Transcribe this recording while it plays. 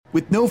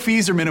With no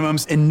fees or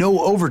minimums and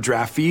no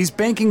overdraft fees,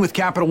 banking with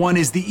Capital One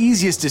is the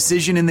easiest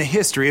decision in the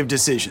history of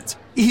decisions.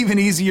 Even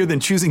easier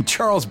than choosing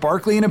Charles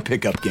Barkley in a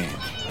pickup game.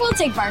 We'll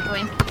take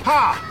Barkley.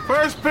 Ha!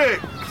 First pick.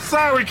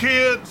 Sorry,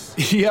 kids.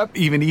 Yep,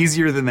 even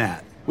easier than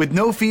that. With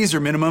no fees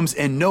or minimums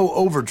and no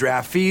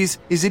overdraft fees,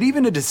 is it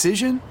even a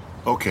decision?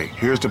 Okay,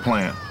 here's the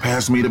plan.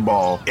 Pass me the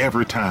ball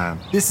every time.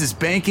 This is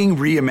banking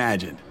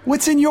reimagined.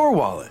 What's in your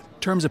wallet?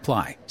 Terms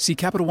apply. See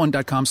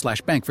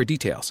CapitalOne.com/bank for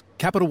details.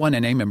 Capital One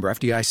N.A. member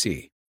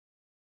FDIC.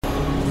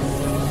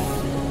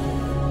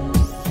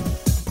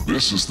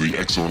 This is the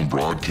X-Zone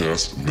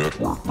Broadcast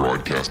Network,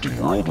 broadcasting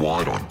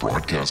worldwide on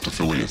broadcast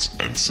affiliates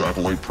and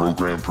satellite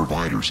program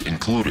providers,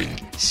 including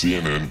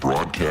CNN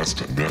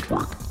Broadcast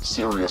Network,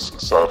 Sirius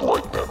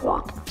Satellite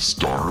Network,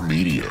 Star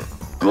Media,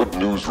 Good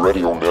News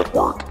Radio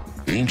Network,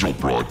 Angel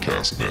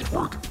Broadcast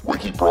Network,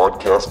 Wiki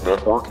Broadcast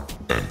Network,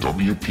 and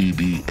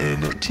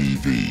WPBN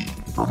TV.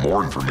 For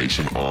more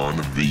information on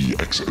the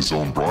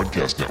X-Zone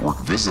Broadcast Network,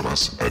 visit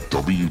us at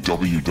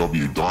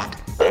www.xzbn.net.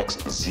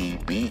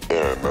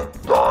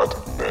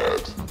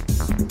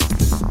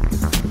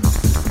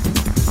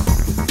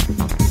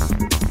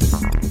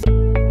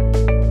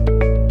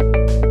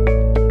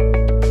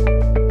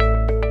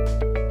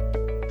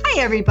 Hi,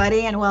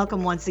 everybody, and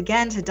welcome once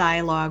again to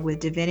Dialogue with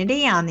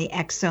Divinity on the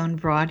X-Zone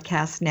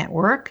Broadcast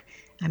Network.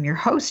 I'm your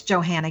host,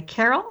 Johanna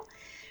Carroll.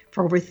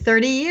 For over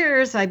 30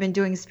 years, I've been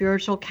doing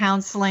spiritual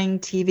counseling,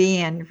 TV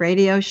and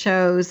radio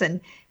shows,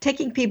 and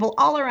taking people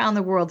all around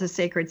the world to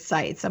sacred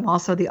sites. I'm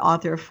also the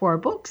author of 4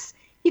 books.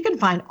 You can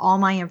find all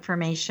my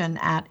information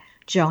at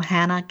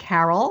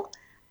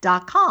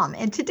johannacarroll.com.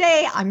 And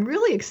today, I'm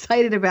really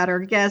excited about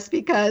our guest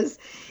because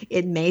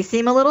it may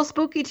seem a little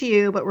spooky to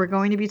you, but we're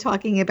going to be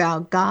talking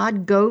about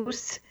God,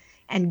 ghosts,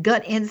 and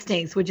gut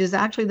instincts, which is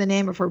actually the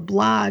name of her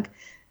blog,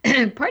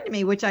 pardon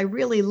me, which I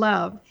really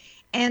love.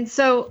 And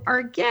so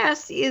our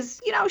guest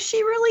is,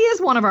 she really is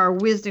one of our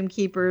wisdom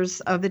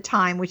keepers of the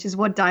time, which is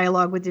what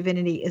Dialogue with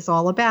Divinity is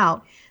all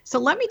about. So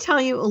let me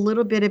tell you a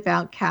little bit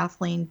about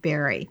Kathleen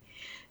Berry.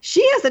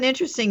 She has an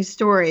interesting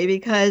story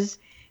because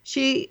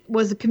she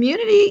is a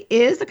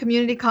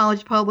community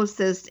college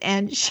publicist,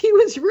 and she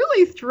was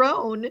really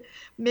thrown,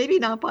 maybe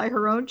not by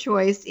her own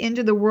choice,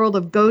 into the world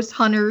of ghost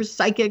hunters,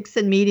 psychics,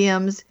 and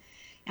mediums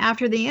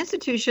after the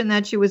institution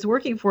that she was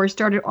working for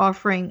started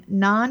offering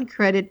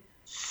non-credit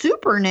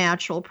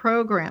supernatural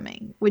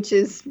programming, which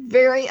is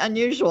very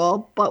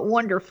unusual but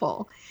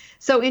wonderful.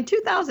 So in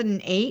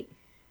 2008,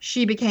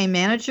 she became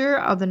manager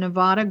of the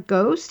Nevada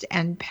Ghost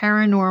and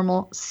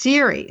Paranormal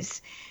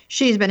series.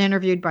 She's been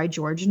interviewed by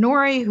George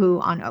Norrie, who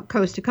on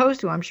Coast to Coast,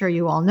 who I'm sure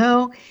you all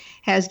know,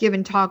 has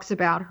given talks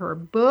about her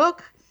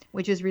book,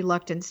 which is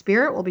Reluctant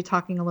Spirit. We'll be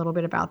talking a little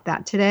bit about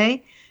that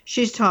today.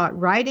 She's taught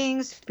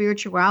writing,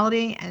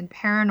 spirituality, and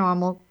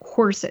paranormal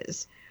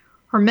courses.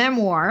 Her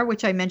memoir,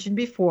 which I mentioned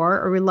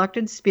before, A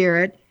Reluctant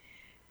Spirit,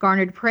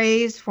 garnered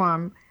praise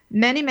from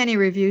many, many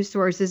review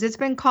sources. It's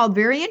been called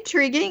very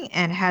intriguing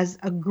and has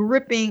a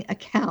gripping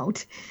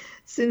account.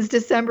 Since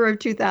December of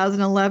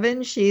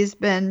 2011, she's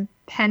been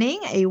penning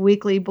a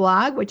weekly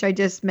blog, which I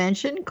just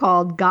mentioned,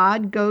 called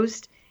God,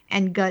 Ghost,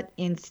 and Gut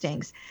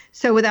Instincts.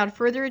 So without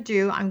further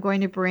ado, I'm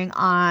going to bring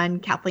on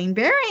Kathleen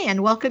Berry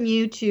and welcome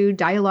you to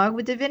Dialogue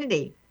with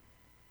Divinity.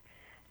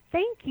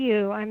 Thank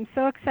you. I'm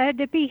so excited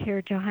to be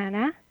here,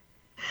 Johanna.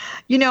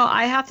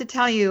 I have to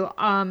tell you,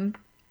 I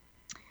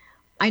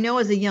know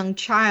as a young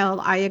child,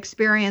 I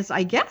experienced,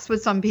 I guess,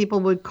 what some people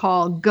would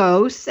call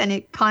ghosts, and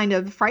it kind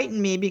of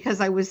frightened me because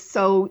I was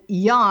so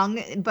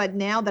young. But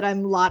now that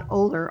I'm a lot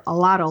older,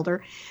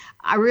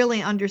 I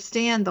really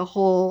understand the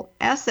whole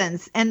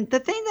essence. And the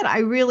thing that I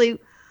really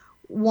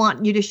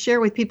want you to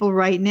share with people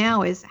right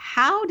now is,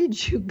 how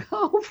did you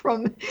go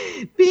from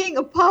being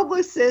a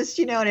publicist,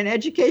 in an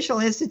educational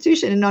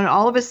institution, and then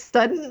all of a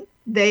sudden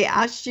they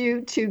asked you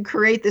to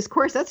create this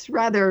course? That's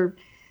rather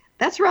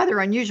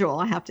unusual,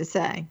 I have to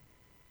say.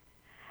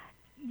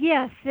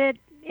 Yes, it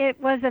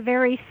was a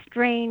very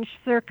strange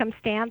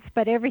circumstance,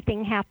 but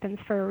everything happens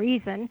for a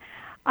reason.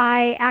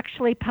 I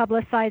actually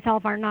publicize all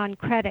of our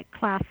non-credit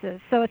classes,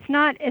 so it's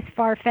not as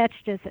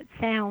far-fetched as it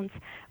sounds.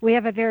 We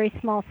have a very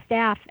small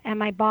staff, and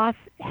my boss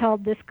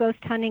held this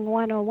Ghost Hunting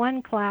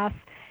 101 class,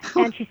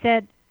 and she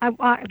said, I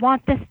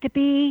want this to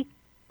be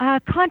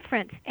a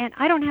conference, and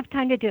I don't have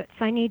time to do it,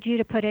 so I need you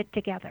to put it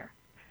together.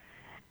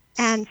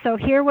 And so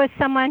here was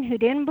someone who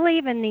didn't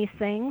believe in these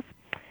things,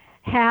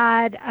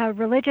 had a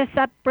religious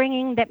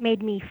upbringing that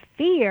made me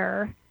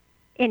fear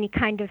any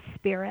kind of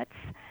spirits.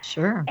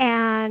 Sure.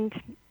 And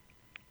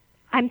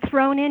I'm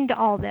thrown into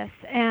all this,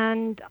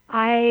 and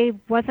I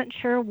wasn't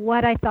sure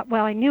what I thought.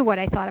 Well, I knew what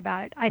I thought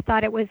about it. I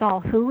thought it was all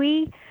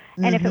hooey,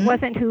 and if it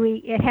wasn't hooey,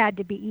 it had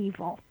to be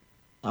evil.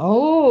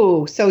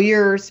 Oh, so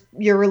your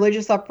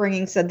religious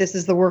upbringing said this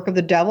is the work of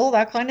the devil,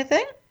 that kind of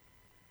thing?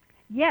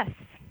 Yes.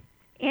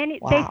 And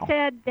Wow. they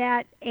said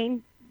that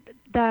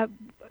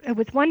it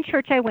was one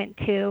church I went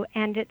to,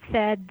 and it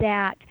said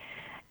that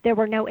there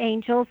were no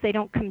angels. They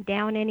don't come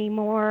down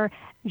anymore.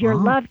 Your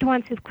loved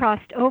ones who've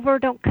crossed over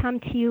don't come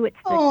to you. It's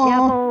the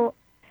devil.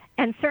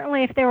 And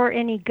certainly if there were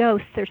any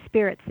ghosts or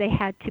spirits, they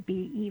had to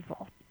be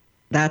evil.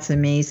 That's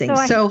amazing.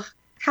 So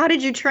how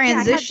did you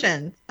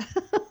transition?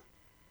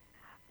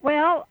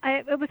 Well,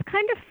 it was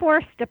kind of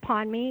forced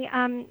upon me.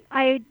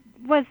 I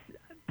was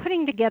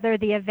putting together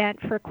the event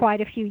for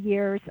quite a few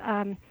years,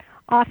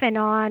 off and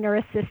on, or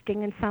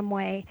assisting in some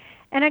way.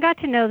 And I got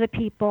to know the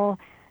people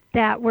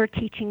that were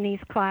teaching these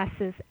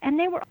classes. And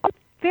they were all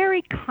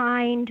very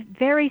kind,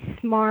 very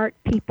smart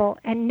people,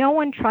 and no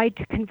one tried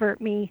to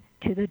convert me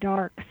to the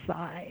dark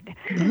side.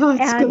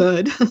 That's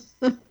good.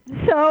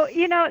 So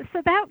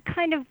that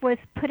kind of was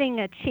putting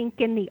a chink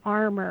in the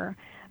armor.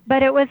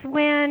 But it was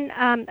when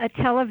a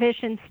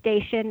television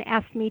station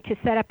asked me to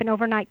set up an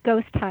overnight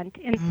ghost hunt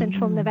in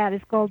Central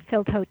Nevada's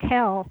Goldfield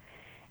Hotel,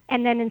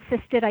 and then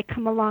insisted I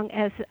come along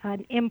as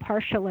an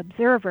impartial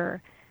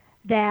observer,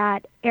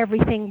 that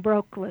everything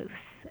broke loose.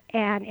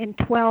 And in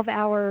 12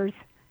 hours,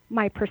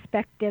 my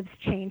perspectives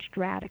changed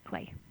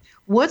radically.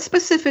 What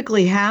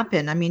specifically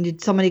happened? I mean,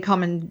 did somebody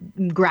come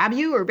and grab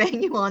you or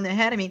bang you on the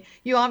head? I mean,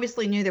 you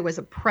obviously knew there was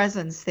a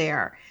presence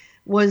there.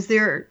 Was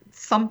there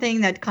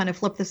something that kind of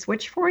flipped the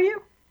switch for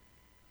you?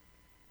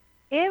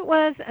 It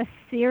was a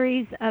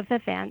series of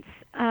events.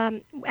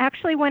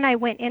 Actually, when I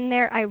went in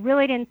there, I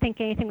really didn't think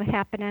anything would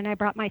happen, and I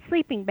brought my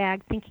sleeping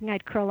bag thinking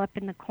I'd curl up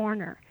in the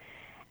corner.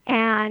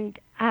 And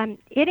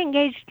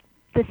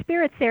the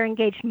spirits there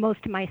engaged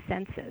most of my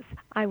senses.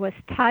 I was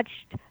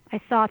touched,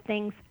 I saw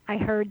things, I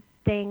heard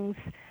things,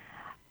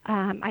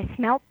 I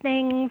smelled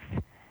things,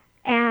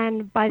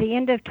 and by the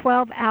end of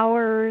 12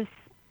 hours,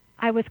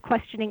 I was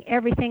questioning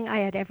everything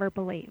I had ever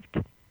believed.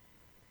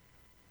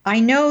 I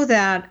know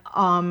that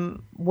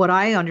what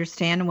I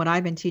understand and what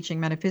I've been teaching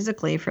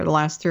metaphysically for the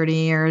last 30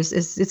 years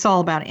is it's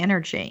all about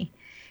energy,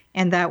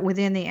 and that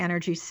within the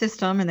energy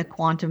system and the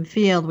quantum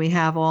field, we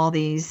have all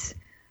these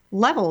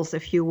levels,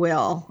 if you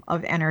will,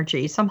 of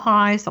energy, some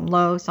high, some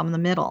low, some in the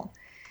middle.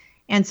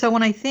 And so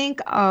when I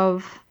think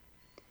of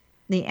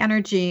the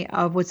energy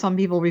of what some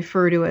people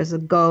refer to as a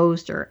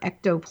ghost or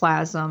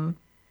ectoplasm,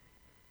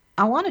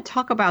 I want to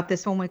talk about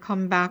this when we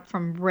come back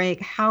from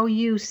break, how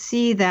you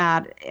see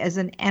that as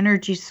an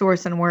energy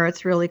source and where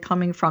it's really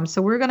coming from.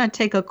 So we're going to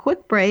take a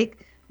quick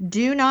break.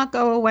 Do not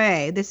go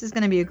away. This is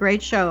going to be a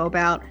great show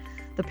about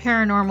the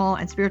paranormal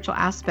and spiritual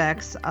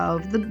aspects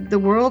of the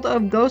world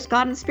of ghost,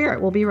 God, and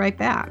spirit. We'll be right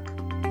back.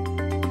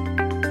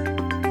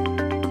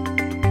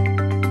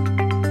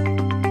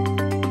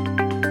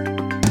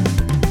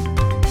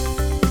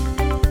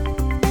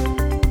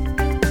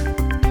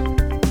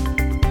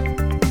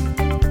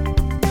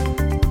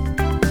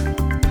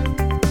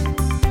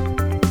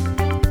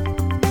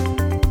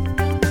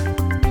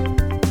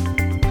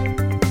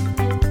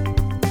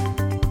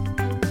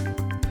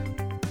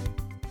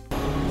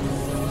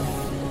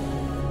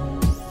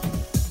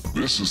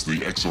 This is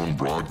the X-Zone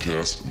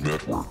Broadcast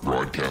Network,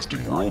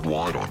 broadcasting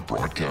worldwide on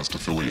broadcast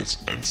affiliates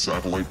and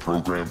satellite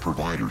program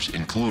providers,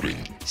 including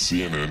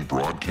CNN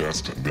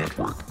Broadcast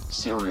Network,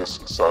 Sirius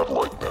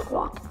Satellite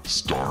Network,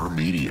 Star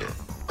Media,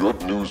 Good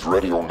News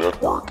Radio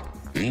Network,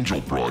 Angel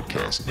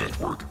Broadcast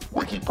Network,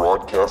 Wiki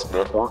Broadcast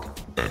Network,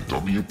 and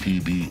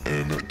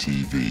WPBN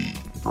TV.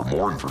 For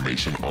more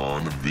information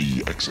on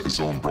the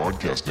X-Zone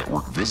Broadcast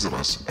Network, visit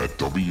us at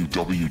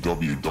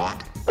www.xzbn.net.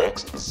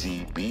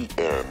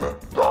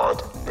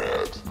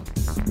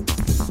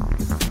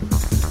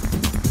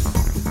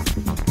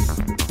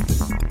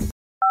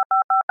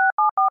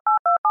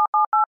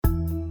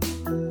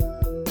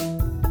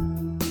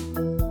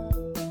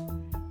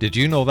 Did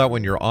you know that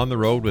when you're on the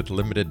road with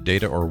limited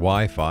data or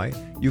Wi-Fi,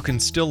 you can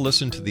still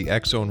listen to the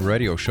X-Zone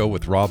Radio Show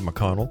with Rob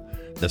McConnell,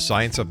 The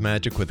Science of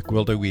Magic with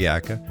Gwilda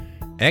Wiyaka,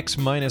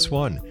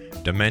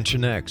 X-1,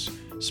 Dimension X,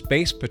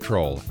 Space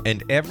Patrol,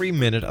 and every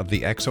minute of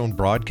the X-Zone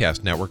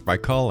Broadcast Network by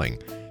calling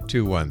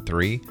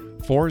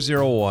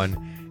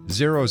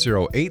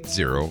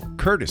 213-401-0080,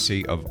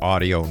 courtesy of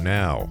Audio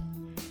Now.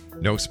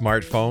 No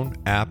smartphone,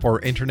 app, or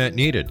internet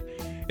needed.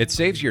 It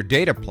saves your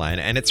data plan,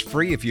 and it's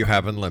free if you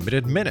have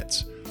unlimited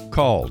minutes.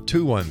 Call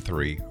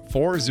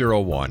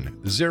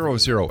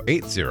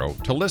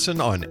 213-401-0080 to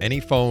listen on any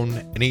phone,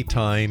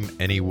 anytime,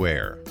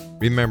 anywhere.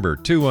 Remember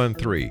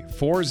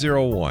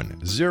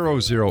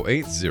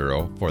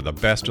 213-401-0080 for the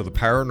best of the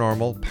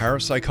paranormal,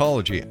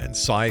 parapsychology, and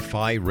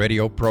sci-fi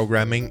radio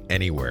programming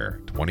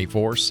anywhere,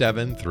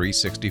 24/7,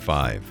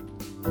 365.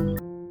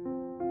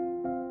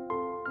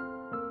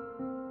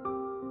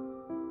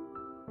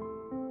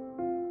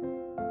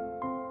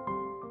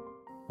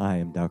 I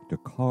am Dr.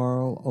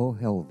 Carl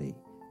O'Helvey,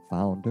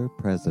 founder,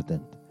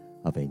 president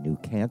of a new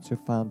cancer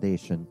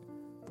foundation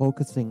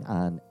focusing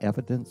on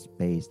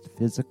evidence-based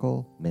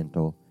physical,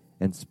 mental,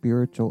 and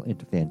spiritual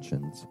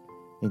interventions,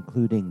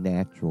 including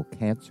natural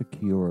cancer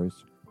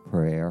cures,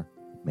 prayer,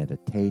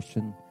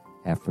 meditation,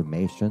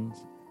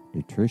 affirmations,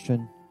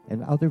 nutrition,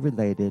 and other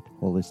related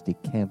holistic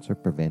cancer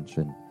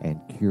prevention and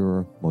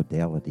cure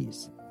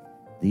modalities.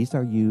 These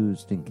are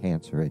used in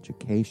cancer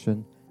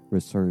education,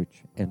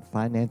 research, and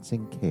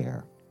financing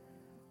care.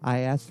 I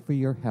ask for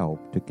your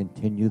help to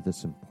continue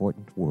this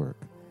important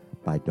work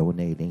by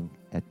donating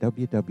at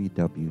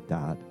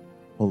www.holisticcancer.org.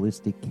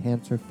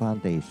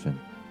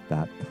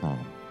 holisticcancerfoundation.com.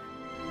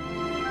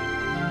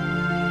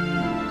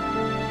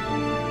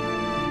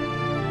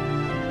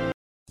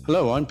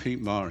 Hello, I'm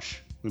Pete Marsh.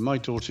 With my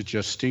daughter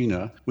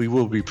Justina, we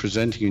will be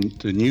presenting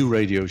the new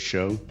radio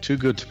show, Too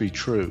Good to Be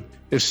True.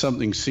 If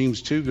something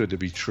seems too good to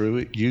be true,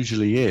 it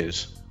usually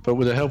is. But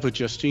with the help of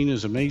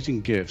Justina's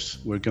amazing gifts,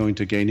 we're going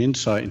to gain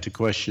insight into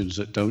questions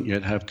that don't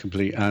yet have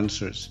complete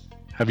answers.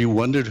 Have you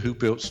wondered who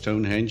built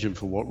Stonehenge and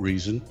for what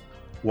reason?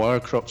 Why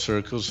are crop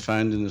circles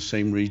found in the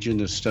same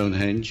region as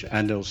Stonehenge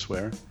and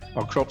elsewhere?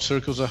 Are crop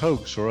circles a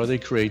hoax, or are they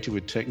created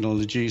with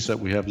technologies that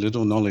we have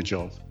little knowledge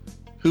of?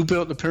 Who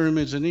built the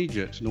pyramids in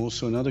Egypt and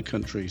also in other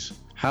countries?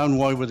 How and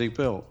why were they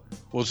built?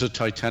 Was the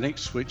Titanic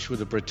switched with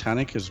the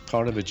Britannic as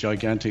part of a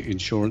gigantic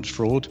insurance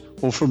fraud,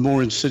 or for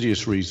more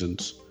insidious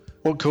reasons?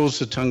 What caused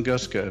the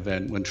Tunguska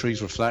event when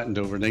trees were flattened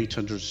over an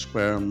 800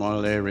 square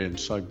mile area in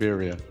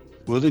Siberia?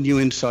 Will the new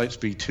insights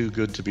be too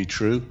good to be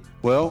true?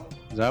 Well,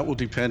 that will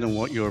depend on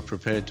what you are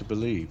prepared to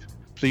believe.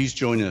 Please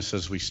join us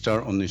as we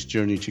start on this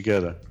journey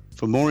together.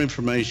 For more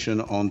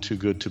information on Too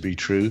Good to Be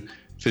True,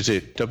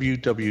 visit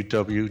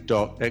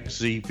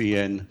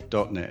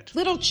www.xzbn.net.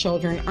 Little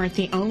children aren't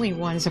the only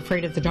ones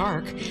afraid of the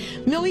dark.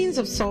 Millions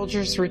of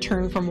soldiers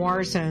return from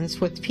war zones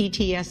with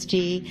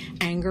PTSD,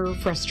 anger,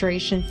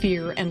 frustration,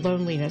 fear, and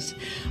loneliness,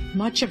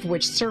 much of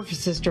which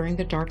surfaces during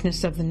the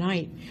darkness of the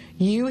night.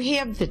 You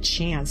have the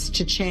chance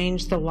to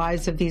change the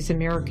lives of these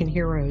American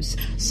heroes.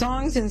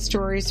 Songs and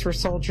Stories for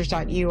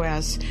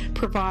Soldiers.us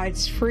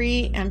provides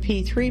free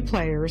MP3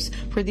 players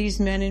for these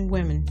men and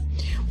women.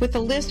 With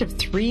a list of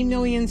 3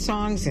 million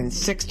songs in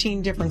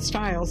 16 different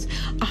styles,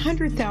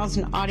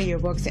 100,000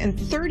 audiobooks, and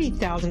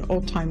 30,000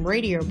 old-time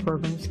radio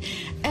programs,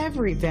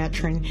 every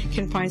veteran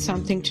can find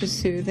something to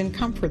soothe and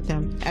comfort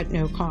them at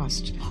no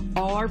cost.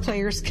 All our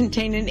players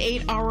contain an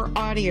 8-hour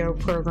audio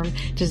program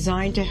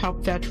designed to help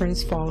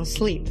veterans fall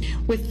asleep.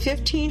 With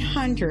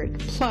 1,500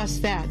 plus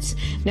vets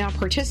now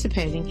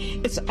participating,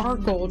 it's our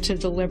goal to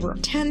deliver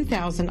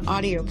 10,000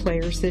 audio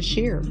players this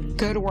year.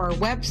 Go to our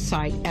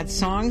website at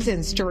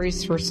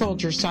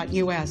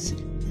songsandstoriesforsoldiers.us.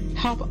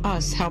 Help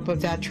us help a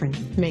veteran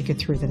make it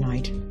through the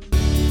night.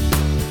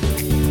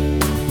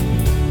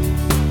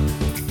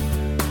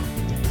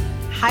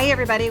 Hi,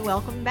 everybody.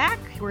 Welcome back.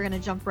 We're going to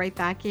jump right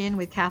back in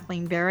with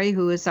Kathleen Berry,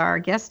 who is our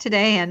guest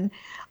today. And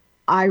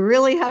I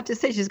really have to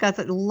say she's got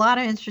a lot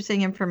of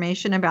interesting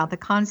information about the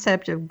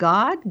concept of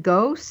God,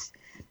 ghosts,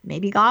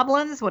 maybe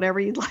goblins, whatever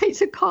you'd like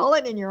to call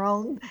it in your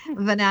own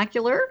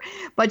vernacular.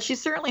 But she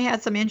certainly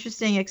had some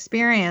interesting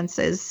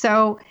experiences.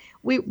 So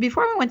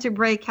before we went to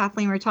break,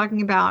 Kathleen, we were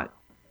talking about,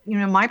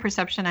 my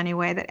perception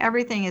anyway, that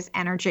everything is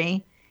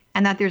energy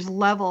and that there's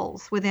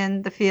levels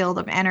within the field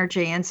of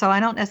energy. And so I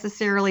don't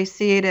necessarily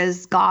see it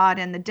as God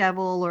and the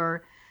devil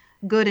or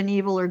good and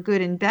evil or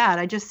good and bad.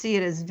 I just see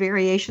it as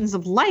variations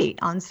of light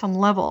on some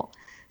level.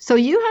 So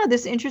you had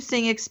this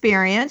interesting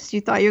experience.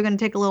 You thought you were going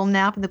to take a little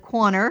nap in the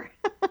corner.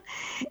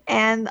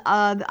 And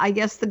I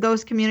guess the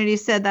ghost community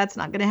said, that's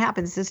not going to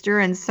happen, sister.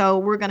 And so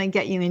we're going to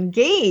get you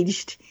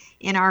engaged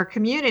in our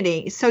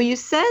community. So you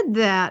said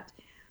that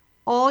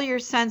all your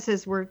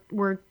senses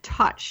were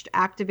touched,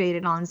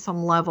 activated on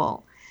some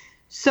level.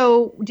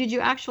 So did you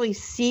actually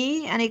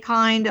see any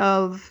kind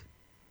of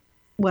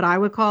what I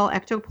would call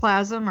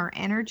ectoplasm or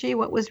energy?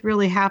 What was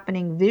really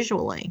happening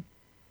visually?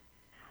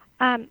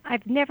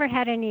 I've never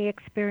had any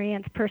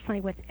experience personally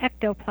with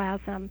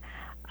ectoplasm.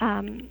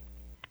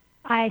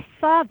 I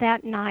saw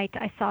that night,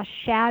 I saw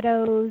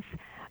shadows,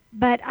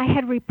 but I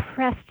had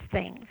repressed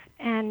things.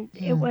 And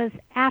it was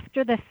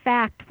after the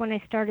fact when I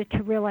started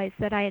to realize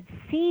that I had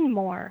seen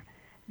more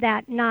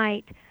that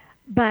night,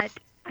 but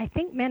I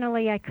think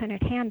mentally I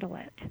couldn't handle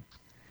it.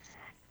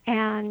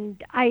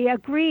 And I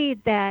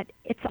agreed that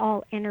it's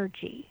all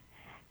energy.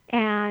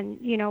 And,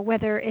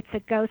 whether it's a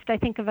ghost, I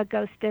think of a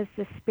ghost as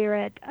the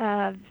spirit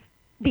of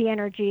the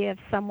energy of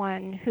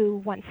someone who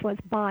once was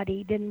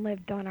bodied and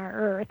lived on our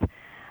earth.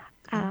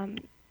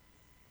 And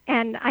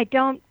I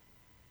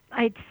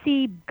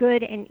see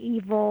good and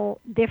evil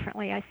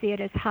differently. I see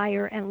it as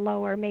higher and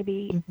lower,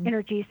 maybe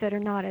energies that are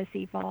not as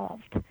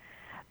evolved.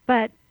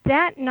 But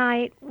that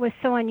night was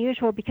so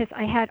unusual because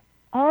I had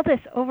all this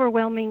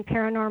overwhelming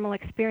paranormal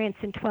experience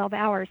in 12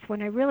 hours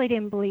when I really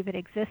didn't believe it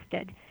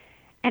existed.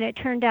 And it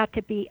turned out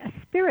to be a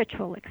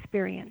spiritual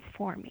experience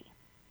for me.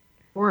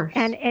 Of course.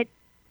 And it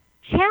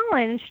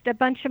challenged a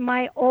bunch of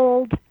my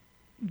old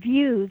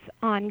views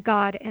on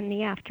God and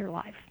the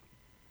afterlife.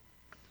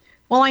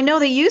 Well, I know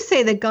that you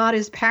say that God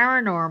is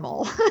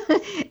paranormal.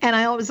 And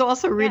I was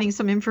also reading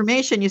some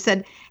information. You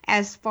said,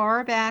 as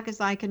far back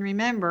as I can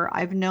remember,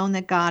 I've known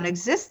that God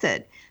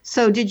existed.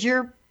 So did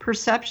your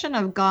perception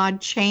of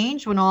God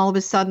change when all of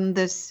a sudden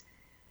this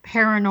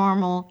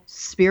paranormal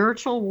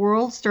spiritual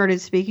world started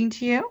speaking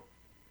to you?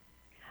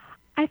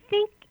 I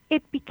think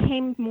it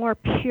became more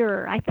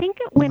pure. I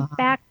think it went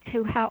back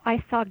to how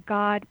I saw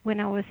God when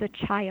I was a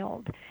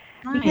child.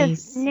 Nice.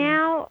 Because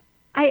now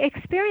I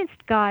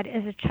experienced God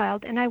as a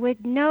child, and I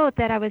would know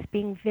that I was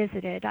being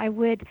visited. I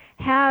would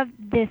have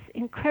this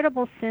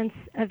incredible sense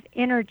of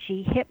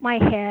energy hit my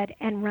head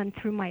and run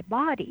through my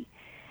body.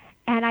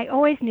 And I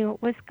always knew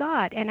it was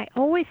God, and I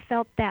always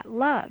felt that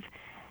love.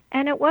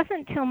 And it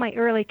wasn't until my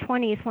early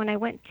 20s when I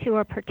went to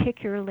a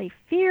particularly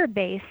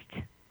fear-based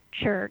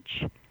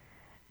church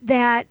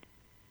that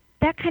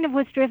kind of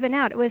was driven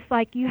out. It was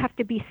like, you have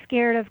to be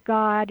scared of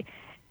God,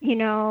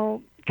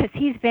 because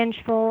he's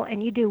vengeful,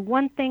 and you do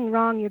one thing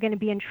wrong, you're going to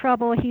be in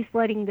trouble. He's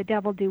letting the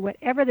devil do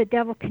whatever the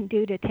devil can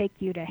do to take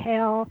you to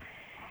hell.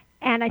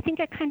 And I think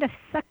I kind of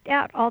sucked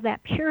out all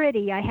that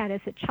purity I had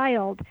as a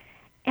child.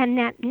 And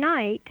that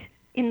night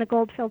in the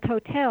Goldfield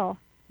Hotel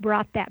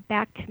brought that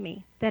back to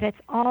me, that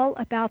it's all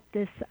about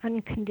this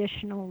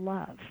unconditional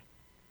love.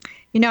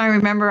 I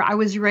remember I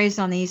was raised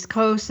on the East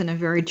Coast in a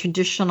very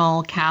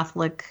traditional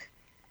Catholic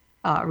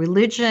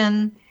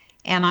religion.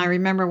 And I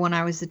remember when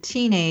I was a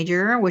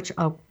teenager, which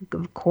of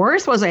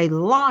course was a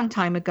long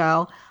time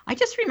ago, I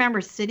just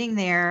remember sitting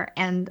there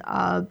and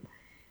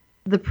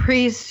the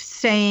priest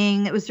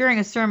saying, it was during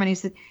a sermon, he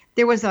said,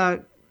 there was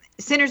a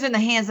sinners in the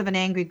hands of an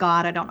angry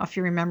God. I don't know if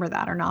you remember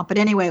that or not. But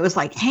anyway, it was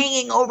like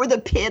hanging over the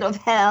pit of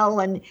hell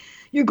and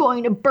you're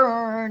going to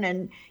burn.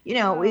 And,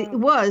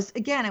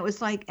 it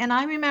was like, and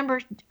I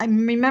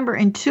remember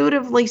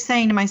intuitively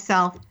saying to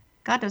myself,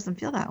 God doesn't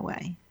feel that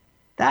way.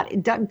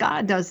 That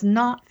God does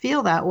not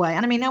feel that way.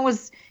 And I mean, I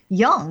was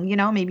young,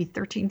 maybe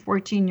 13,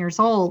 14 years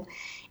old.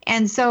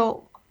 And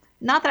so,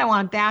 not that I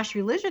want to bash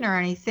religion or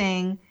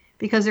anything,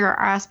 because there are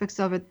aspects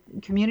of it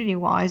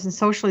community-wise and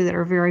socially that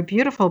are very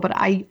beautiful. But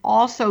I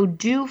also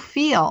do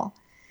feel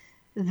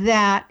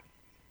that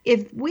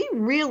if we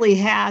really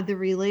had the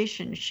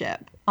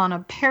relationship on a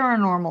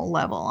paranormal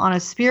level, on a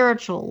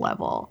spiritual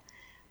level,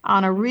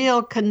 on a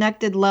real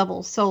connected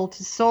level, soul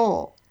to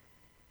soul,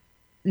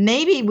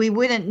 maybe we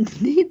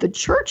wouldn't need the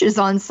churches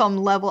on some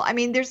level. I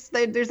mean, there's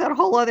that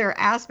whole other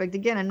aspect.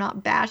 Again, I'm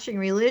not bashing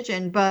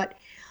religion, but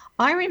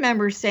I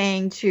remember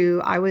saying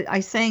I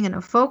sang in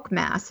a folk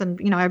mass, and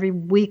every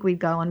week we'd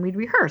go and we'd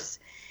rehearse.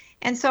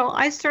 And so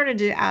I started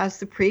to ask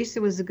the priest,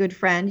 who was a good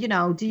friend, does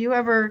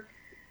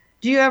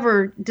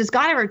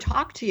God ever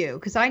talk to you?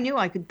 Because I knew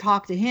I could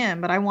talk to him,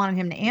 but I wanted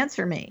him to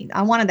answer me.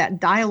 I wanted that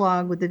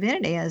dialogue with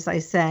divinity, as I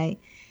say.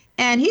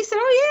 And he said,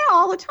 oh yeah,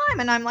 all the time.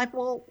 And I'm like,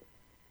 well,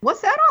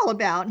 what's that all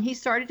about? And he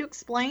started to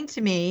explain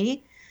to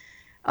me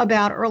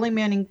about early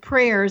morning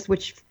prayers,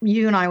 which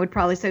you and I would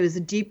probably say was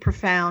a deep,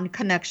 profound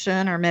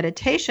connection or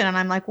meditation. And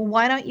I'm like, well,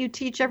 why don't you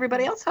teach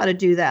everybody else how to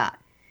do that?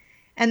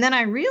 And then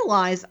I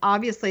realized,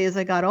 obviously, as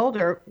I got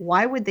older,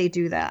 why would they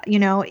do that?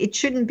 It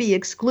shouldn't be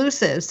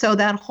exclusive. So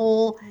that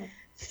whole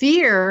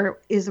fear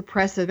is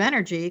oppressive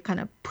energy, kind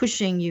of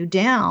pushing you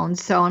down.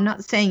 So I'm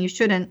not saying you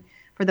shouldn't,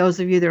 for those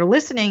of you that are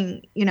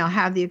listening,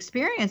 have the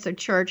experience of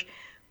church.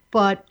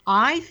 But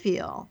I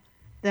feel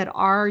that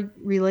our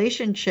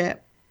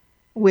relationship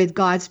with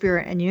God,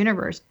 Spirit, and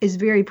universe is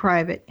very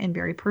private and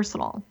very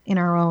personal in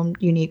our own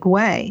unique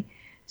way.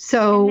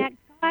 So and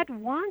that God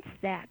wants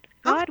that.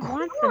 God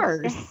wants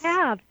us to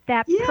have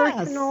that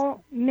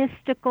personal,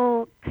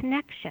 mystical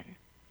connection.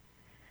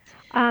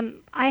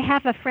 I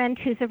have a friend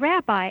who's a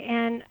rabbi,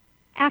 and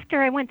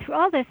after I went through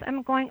all this,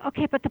 I'm going,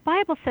 okay, but the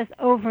Bible says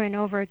over and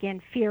over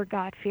again, fear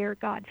God, fear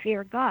God,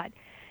 fear God.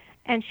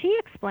 And she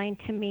explained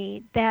to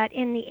me that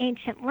in the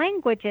ancient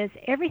languages,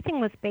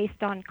 everything was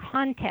based on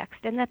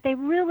context, and that they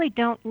really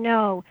don't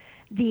know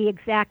the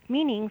exact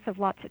meanings of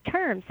lots of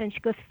terms. And she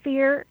goes,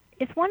 fear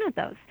is one of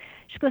those.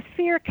 She goes,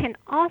 fear can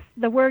also,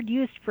 the word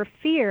used for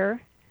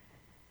fear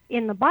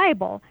in the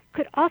Bible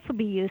could also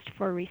be used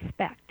for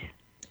respect.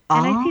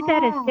 And I see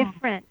that as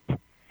different,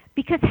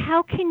 because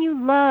how can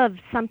you love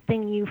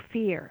something you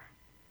fear?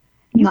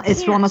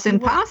 It's almost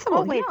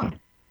impossible.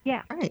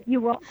 Yeah, right.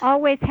 You will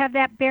always have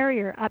that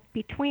barrier up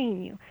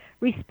between you.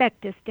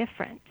 Respect is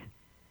different.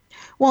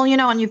 Well,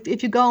 and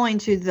if you go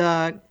into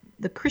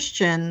the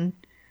Christian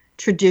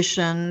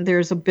tradition,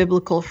 there's a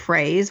biblical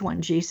phrase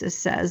when Jesus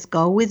says,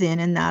 go within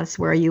and that's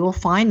where you will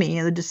find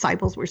me. The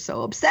disciples were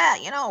so upset,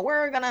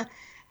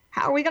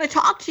 how are we going to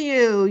talk to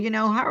you?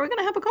 How are we going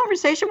to have a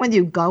conversation with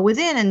you? Go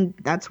within and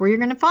that's where you're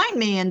going to find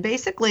me. And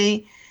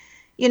basically,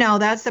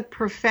 that's a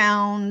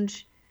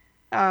profound,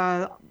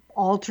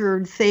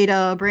 altered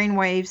theta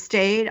brainwave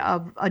state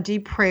of a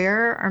deep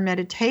prayer or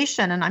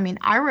meditation. And I mean,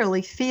 I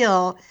really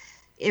feel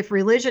if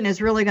religion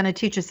is really going to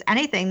teach us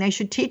anything, they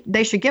should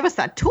give us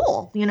that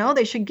tool.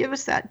 They should give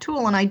us that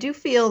tool. And I do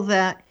feel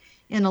that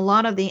in a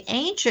lot of the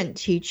ancient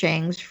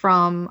teachings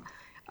from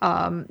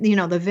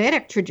the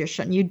Vedic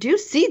tradition, you do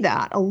see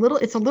that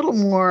it's a little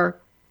more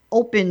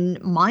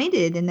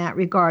open-minded in that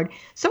regard.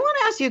 So I want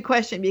to ask you a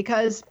question,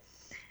 because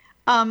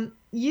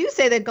you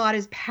say that God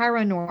is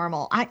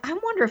paranormal. I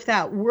wonder if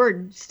that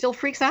word still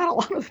freaks out a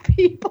lot of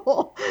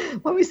people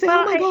when we say,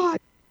 oh my God.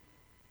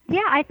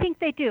 Yeah, I think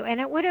they do.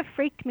 And it would have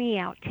freaked me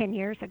out 10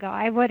 years ago.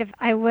 I would have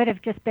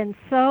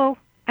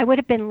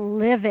been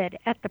livid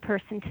at the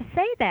person to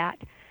say that.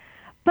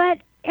 But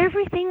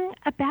everything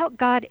about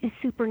God is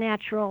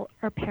supernatural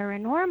or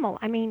paranormal.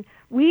 I mean,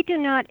 we do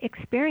not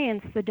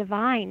experience the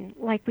divine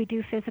like we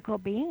do physical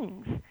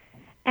beings.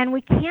 And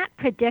we can't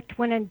predict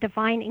when a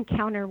divine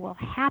encounter will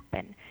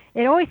happen.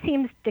 It always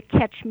seems to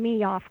catch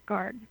me off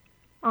guard,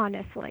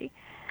 honestly.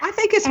 I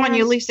think it's when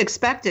you least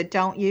expect it,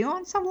 don't you,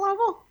 on some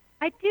level?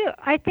 I do.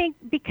 I think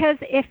because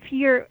if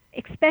you're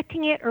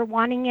expecting it or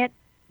wanting it,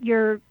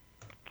 you're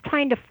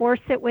trying to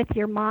force it with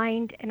your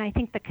mind, and I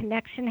think the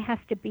connection has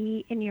to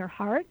be in your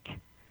heart.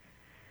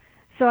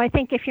 So I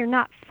think if you're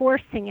not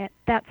forcing it,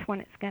 that's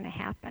when it's going to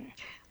happen.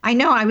 I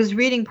know. I was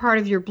reading part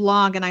of your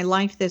blog, and I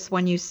liked this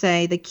when you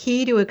say the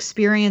key to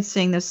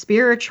experiencing the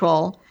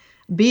spiritual,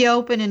 be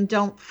open and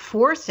don't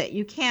force it.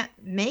 You can't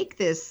make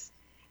this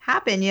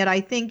happen, yet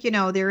I think,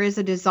 there is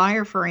a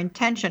desire for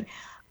intention.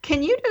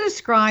 Can you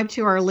describe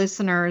to our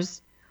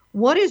listeners,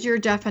 what is your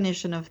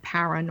definition of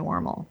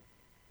paranormal?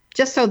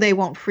 Just so they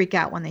won't freak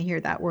out when they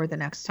hear that word the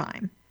next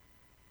time.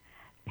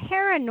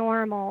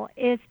 Paranormal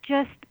is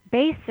just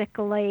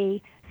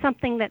basically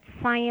something that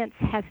science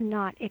has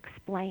not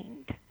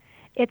explained.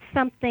 It's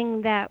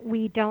something that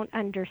we don't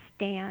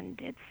understand.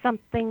 It's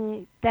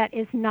something that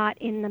is not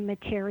in the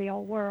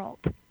material world.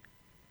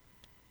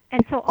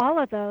 And so all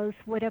of those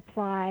would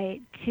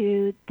apply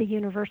to the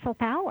universal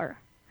power.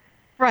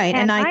 Right.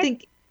 And I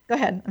think, go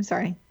ahead. I'm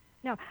sorry.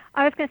 No,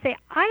 I was going to say,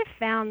 I've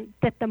found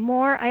that the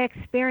more I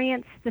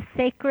experience the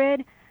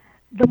sacred,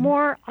 the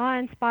more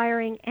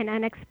awe-inspiring and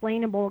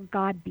unexplainable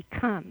God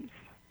becomes.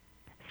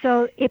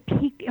 So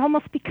he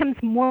almost becomes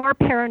more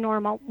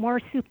paranormal, more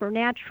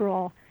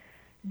supernatural,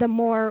 the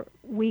more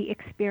we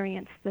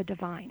experience the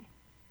divine.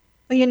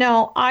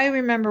 Well, I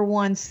remember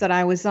once that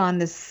I was on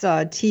this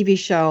TV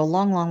show a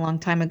long, long, long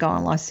time ago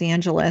in Los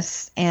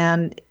Angeles,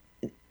 and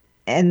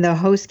the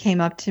host came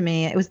up to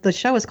me. The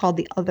show was called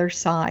The Other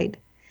Side.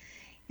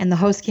 And the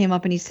host came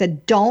up and he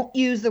said, "Don't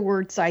use the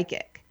word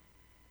psychic.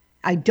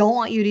 I don't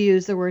want you to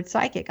use the word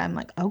psychic." I'm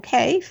like,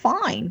 okay,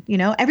 fine.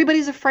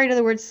 Everybody's afraid of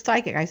the word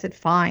psychic. I said,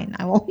 fine,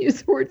 I won't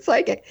use the word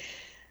psychic.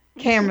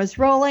 Camera's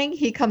rolling.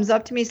 He comes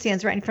up to me,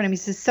 stands right in front of me,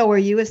 says, "So are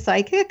you a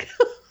psychic?"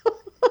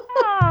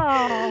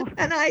 Oh.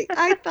 And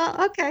I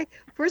thought, okay,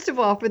 first of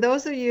all, for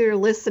those of you who are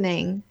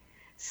listening,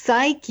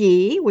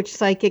 psyche, which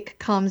psychic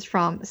comes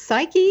from,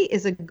 psyche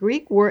is a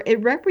Greek word. It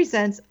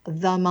represents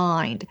the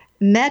mind.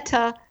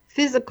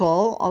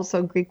 Metaphysical,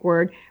 also a Greek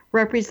word,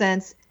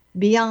 represents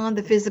beyond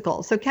the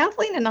physical. So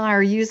Kathleen and I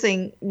are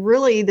using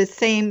really the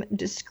same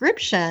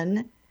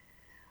description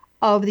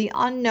of the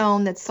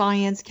unknown that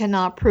science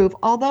cannot prove.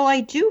 Although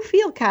I do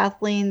feel,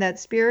 Kathleen, that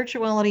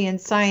spirituality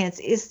and science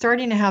is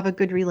starting to have a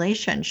good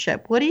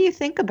relationship. What do you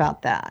think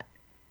about that?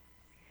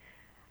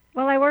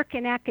 Well, I work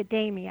in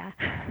academia.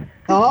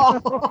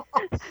 Oh,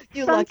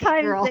 you lucky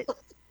girl.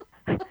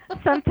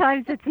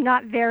 Sometimes it's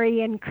not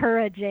very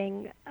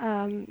encouraging.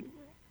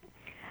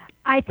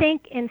 I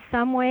think in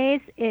some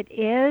ways it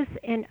is.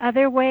 In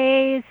other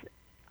ways,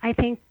 I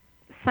think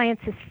science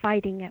is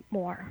fighting it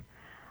more.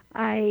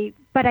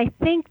 But I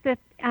think that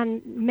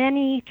on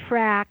many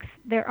tracks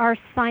there are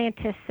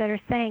scientists that are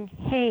saying,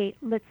 "Hey,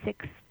 let's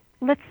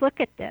look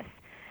at this."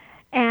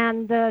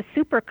 And the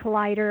super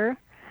collider,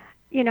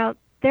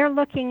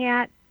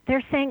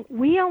 they're saying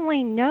we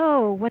only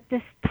know what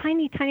this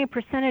tiny, tiny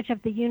percentage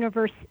of the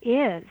universe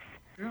is.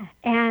 Yeah.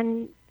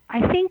 And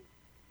I think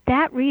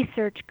that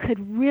research could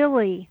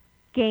really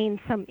gain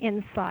some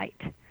insight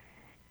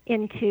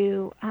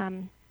into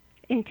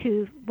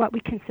what we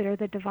consider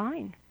the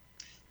divine.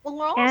 Well,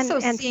 we're also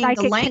seeing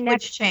the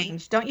language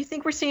change. Don't you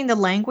think we're seeing the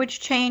language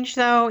change,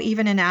 though?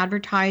 Even in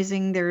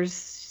advertising,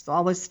 there's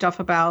all this stuff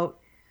about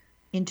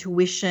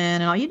intuition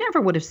and all. You never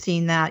would have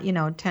seen that,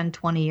 10,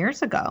 20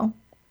 years ago.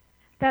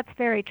 That's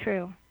very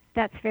true.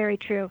 That's very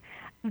true.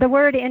 The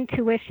word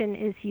intuition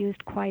is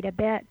used quite a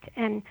bit.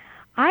 And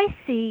I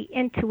see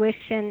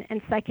intuition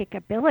and psychic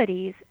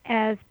abilities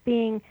as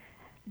being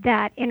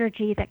that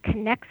energy that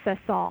connects us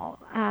all.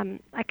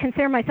 I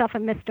consider myself a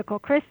mystical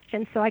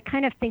Christian, so I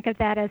kind of think of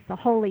that as the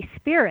Holy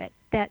Spirit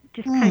that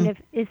just kind of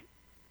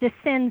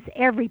descends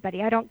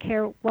everybody. I don't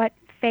care what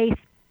faith,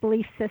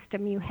 belief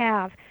system you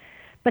have,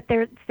 but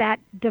there's that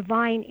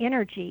divine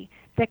energy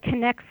that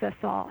connects us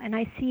all. And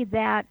I see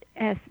that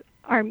as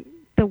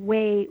the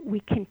way we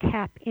can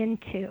tap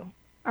into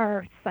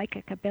our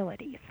psychic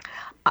abilities.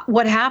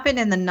 What happened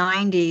in the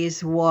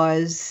 90s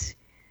was,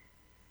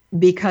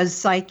 because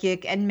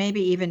psychic, and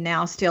maybe even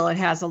now still, it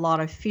has a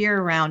lot of fear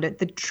around it,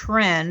 the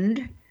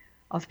trend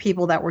of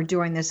people that were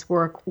doing this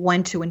work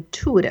went to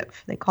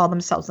intuitive. They call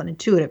themselves an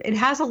intuitive. It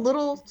has a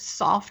little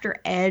softer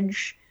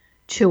edge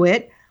to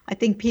it. I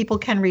think people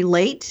can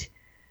relate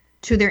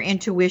to their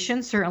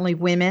intuition. Certainly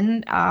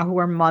women who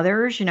are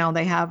mothers,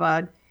 they have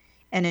an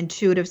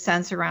intuitive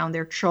sense around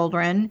their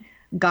children.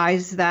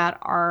 Guys that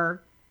are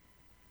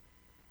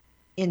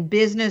in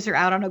business or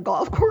out on a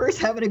golf course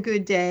having a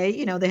good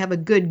day, they have a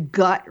good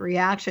gut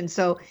reaction.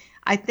 So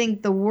I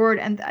think the word,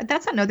 and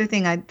that's another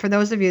thing for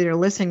those of you that are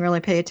listening, really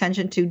pay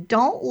attention to.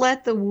 Don't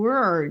let the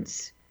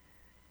words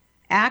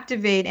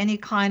activate any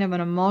kind of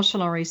an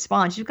emotional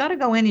response. You've got to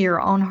go into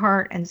your own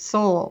heart and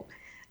soul.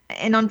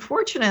 And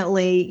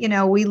unfortunately,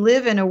 we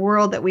live in a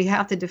world that we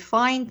have to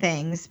define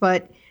things,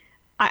 but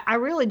I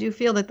really do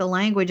feel that the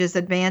language is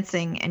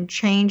advancing and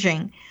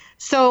changing.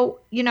 So,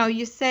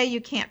 you say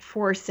you can't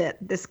force it,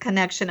 this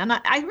connection. And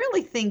I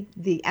really think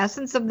the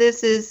essence of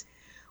this is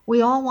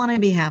we all want to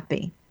be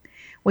happy.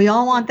 We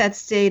all want that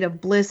state of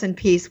bliss and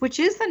peace, which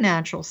is the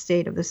natural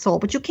state of the soul.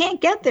 But you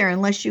can't get there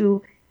unless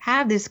you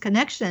have this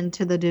connection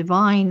to the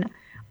divine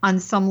on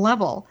some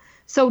level.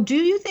 So do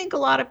you think a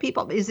lot of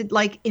people, is it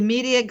like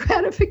immediate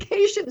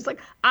gratification? It's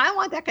like, I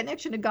want that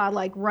connection to God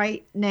like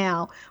right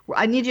now.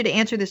 I need you to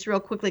answer this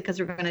real quickly because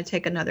we're going to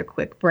take another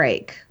quick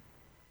break.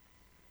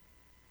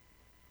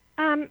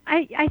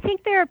 I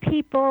think there are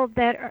people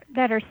that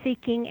are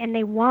seeking and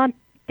they want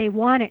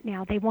it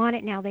now. They want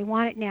it now. They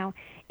want it now.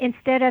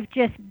 Instead of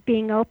just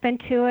being open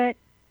to it,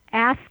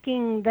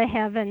 asking the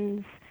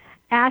heavens,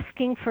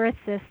 asking for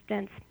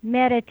assistance,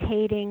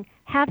 meditating,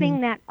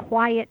 having that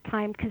quiet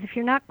time, because if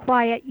you're not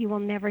quiet, you will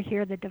never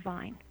hear the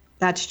divine.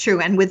 That's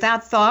true. And with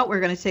that thought, we're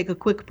going to take a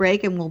quick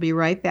break and we'll be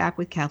right back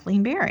with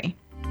Kathleen Berry.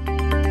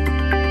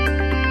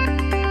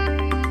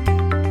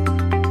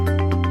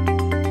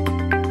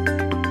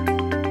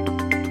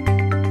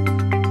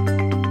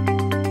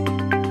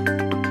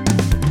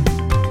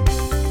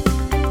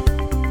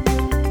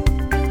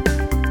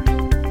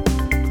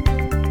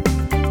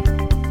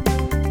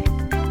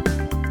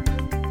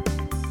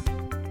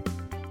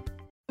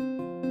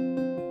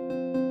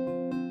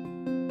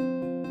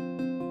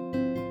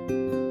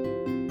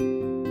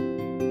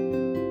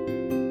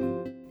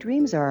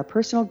 Dreams are our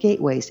personal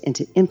gateways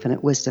into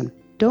infinite wisdom.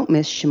 Don't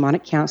miss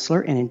shamanic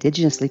counselor and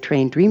indigenously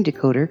trained dream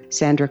decoder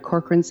Sandra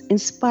Corcoran's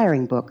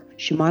inspiring book,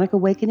 Shamanic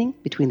Awakening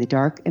Between the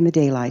Dark and the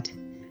Daylight.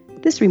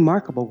 This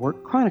remarkable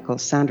work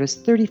chronicles Sandra's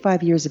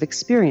 35 years of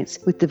experience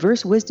with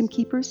diverse wisdom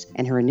keepers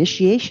and her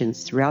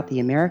initiations throughout the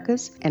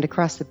Americas and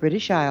across the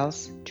British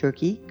Isles,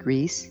 Turkey,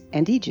 Greece,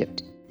 and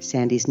Egypt.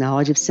 Sandy's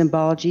knowledge of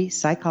symbology,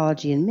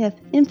 psychology, and myth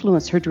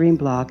influence her dream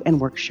blog and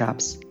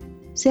workshops.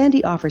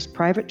 Sandy offers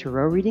private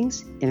tarot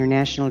readings,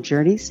 international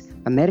journeys,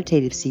 a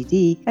meditative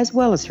CD, as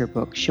well as her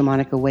book,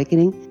 Shamanic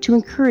Awakening, to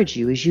encourage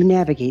you as you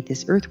navigate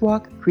this earth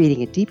walk,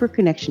 creating a deeper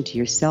connection to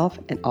yourself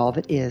and all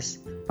that is.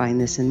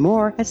 Find this and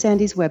more at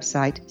Sandy's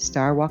website,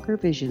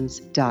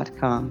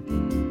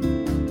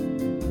 starwalkervisions.com.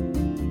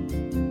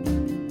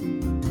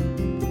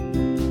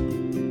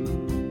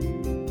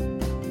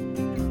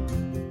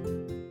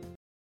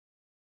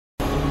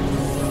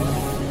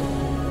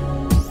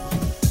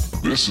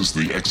 This is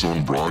the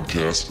X-Zone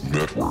Broadcast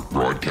Network,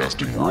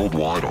 broadcasting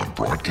worldwide on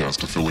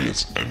broadcast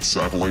affiliates and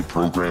satellite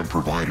program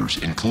providers,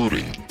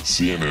 including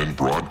CNN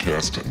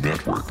Broadcast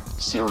Network,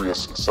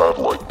 Sirius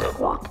Satellite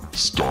Network,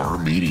 Star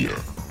Media,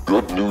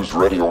 Good News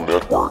Radio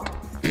Network,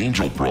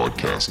 Angel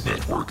Broadcast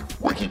Network,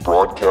 Wiki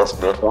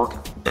Broadcast Network,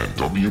 and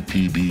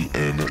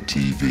WPBN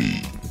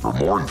TV. For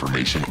more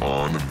information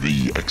on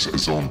the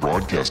X-Zone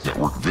Broadcast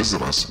Network,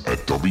 visit us at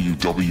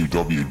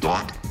www.xzbn.net.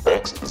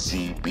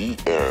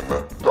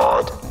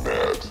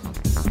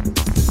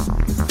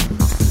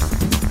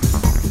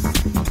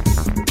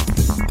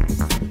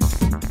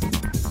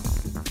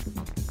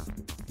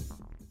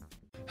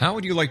 How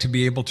would you like to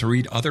be able to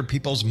read other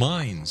people's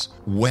minds?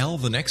 Well,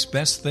 the next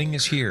best thing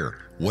is here.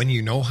 When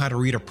you know how to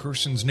read a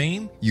person's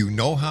name, you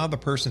know how the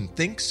person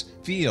thinks,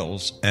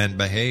 feels, and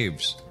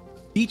behaves.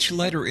 Each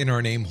letter in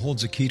our name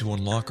holds a key to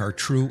unlock our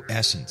true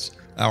essence.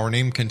 Our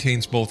name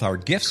contains both our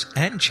gifts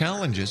and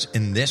challenges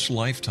in this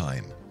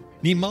lifetime.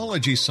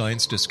 Nemology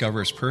science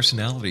discovers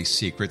personality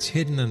secrets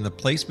hidden in the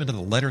placement of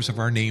the letters of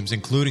our names,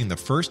 including the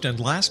first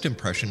and last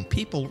impression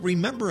people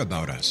remember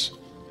about us.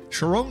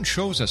 Sharon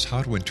shows us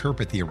how to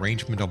interpret the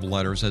arrangement of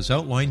letters as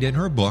outlined in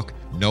her book,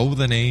 Know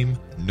the Name,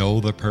 Know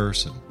the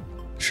Person.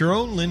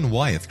 Sharon Lynn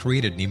Wyeth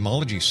created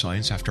Nemology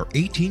science after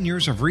 18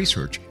 years of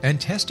research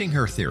and testing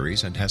her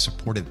theories, and has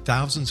supported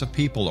thousands of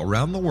people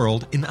around the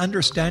world in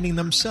understanding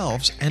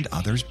themselves and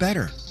others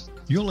better.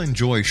 You'll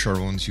enjoy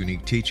Sharon's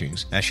unique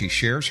teachings as she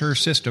shares her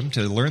system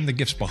to learn the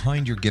gifts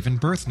behind your given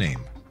birth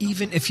name.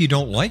 Even if you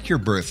don't like your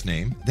birth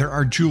name, there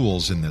are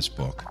jewels in this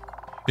book.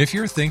 If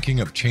you're thinking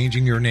of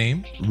changing your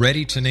name,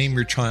 ready to name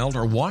your child,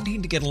 or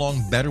wanting to get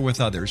along better with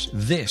others,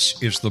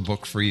 this is the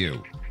book for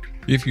you.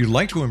 If you'd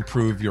like to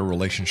improve your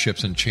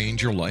relationships and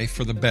change your life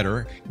for the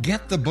better,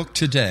 get the book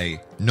today,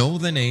 Know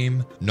the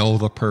Name, Know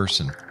the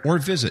Person, or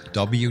visit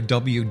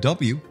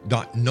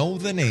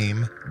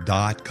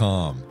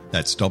www.knowthename.com.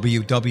 That's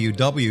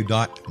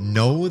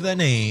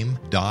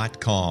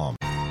www.knowthename.com.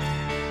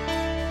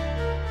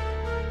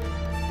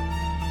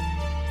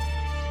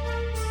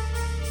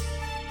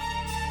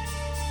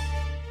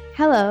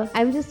 Hello,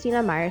 I'm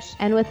Justina Marsh,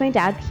 and with my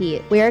dad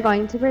Pete, we are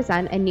going to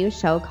present a new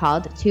show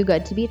called Too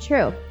Good to Be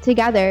True.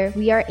 Together,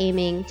 we are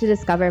aiming to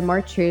discover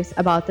more truths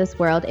about this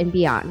world and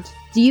beyond.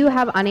 Do you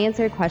have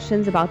unanswered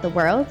questions about the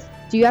world?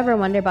 Do you ever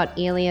wonder about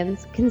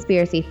aliens,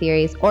 conspiracy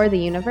theories, or the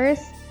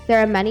universe?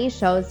 There are many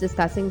shows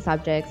discussing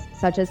subjects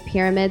such as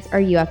pyramids or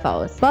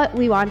UFOs, but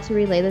we want to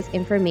relay this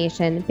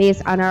information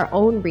based on our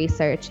own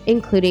research,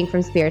 including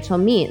from spiritual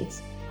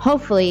means.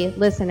 Hopefully,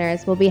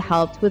 listeners will be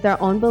helped with their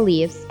own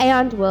beliefs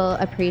and will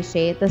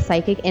appreciate the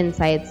psychic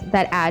insights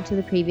that add to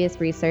the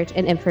previous research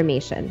and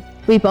information.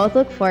 We both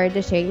look forward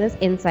to sharing this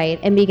insight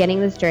and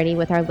beginning this journey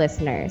with our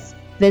listeners.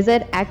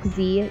 Visit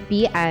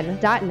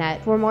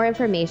xzbn.net for more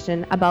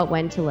information about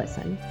when to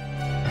listen.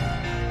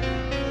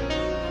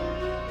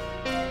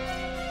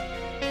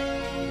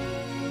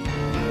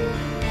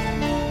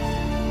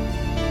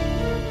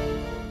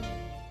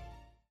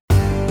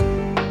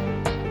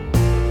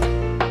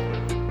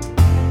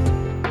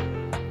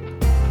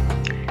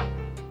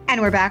 And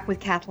we're back with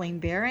Kathleen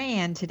Berry,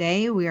 and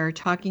today we are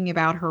talking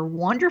about her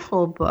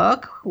wonderful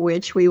book,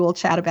 which we will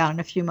chat about in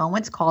a few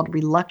moments, called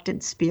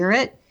Reluctant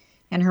Spirit,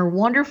 and her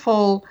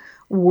wonderful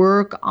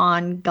work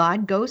on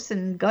God, ghosts,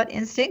 and gut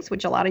instincts,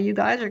 which a lot of you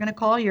guys are going to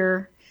call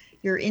your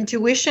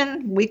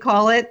intuition. We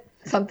call it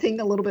something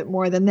a little bit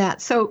more than that.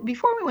 So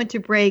before we went to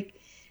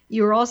break,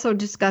 you were also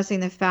discussing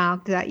the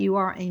fact that you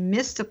are a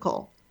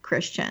mystical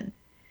Christian.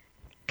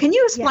 Can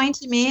you explain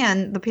to me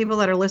and the people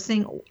that are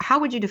listening, how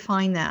would you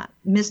define that,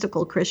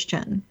 mystical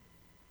Christian?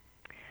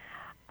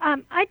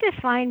 I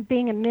define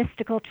being a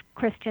mystical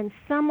Christian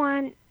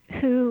someone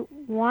who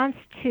wants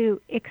to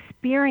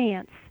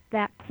experience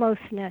that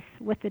closeness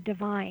with the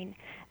divine,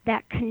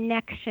 that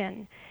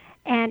connection.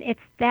 And it's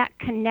that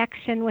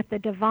connection with the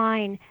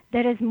divine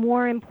that is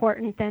more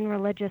important than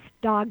religious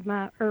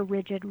dogma or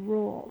rigid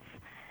rules.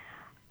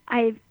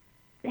 I've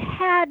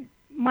had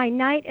my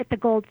night at the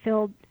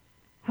Goldfield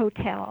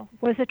Hotel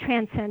was a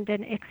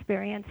transcendent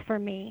experience for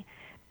me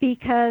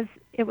because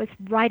it was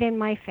right in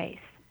my face.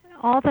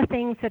 All the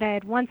things that I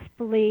had once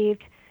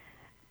believed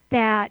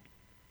that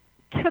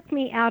took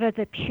me out of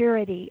the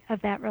purity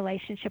of that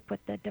relationship with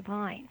the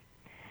divine.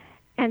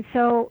 And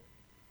so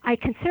I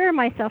consider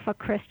myself a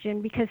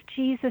Christian because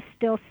Jesus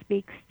still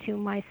speaks to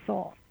my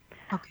soul.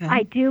 Okay.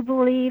 I do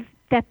believe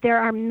that there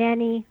are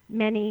many,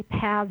 many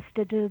paths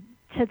to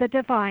the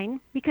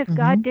divine because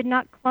God did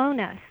not clone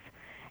us.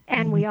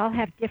 And we all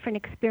have different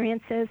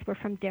experiences. We're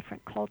from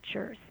different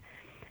cultures.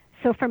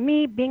 So for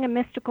me, being a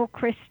mystical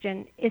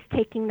Christian is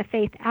taking the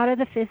faith out of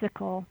the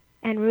physical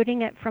and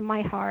rooting it from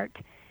my heart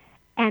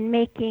and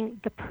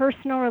making the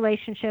personal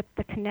relationship,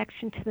 the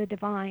connection to the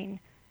divine,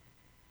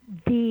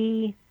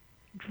 the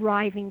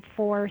driving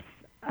force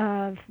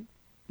of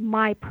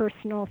my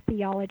personal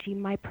theology,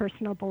 my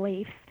personal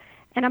beliefs.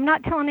 And I'm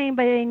not telling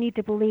anybody they need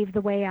to believe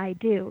the way I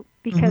do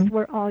because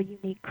we're all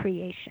unique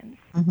creations.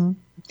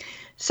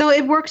 So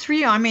it works for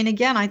you. I mean,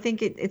 again, I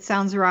think it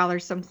sounds rather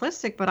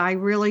simplistic, but I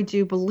really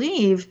do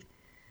believe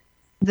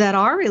that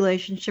our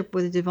relationship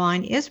with the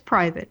divine is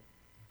private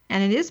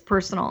and it is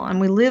personal.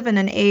 And we live in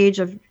an age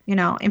of,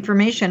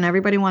 information.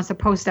 Everybody wants to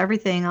post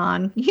everything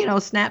on,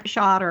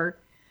 Snapshot or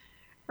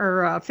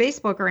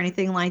Facebook or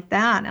anything like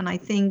that. And I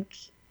think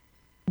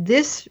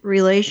this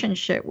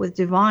relationship with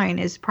divine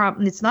is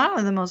it's not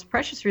only the most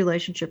precious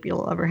relationship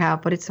you'll ever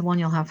have, but it's the one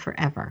you'll have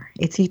forever.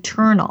 It's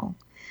eternal.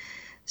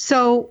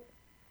 So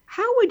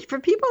for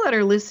people that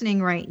are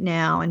listening right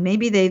now, and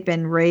maybe they've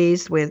been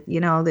raised with,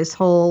 this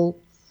whole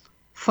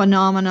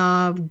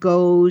phenomena of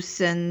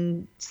ghosts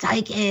and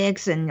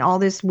psychics and all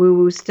this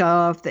woo-woo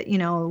stuff that,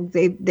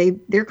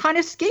 they're kind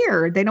of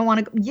scared. They don't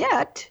want to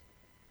yet.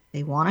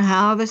 They want to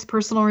have this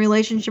personal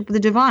relationship with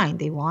the divine.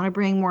 They want to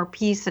bring more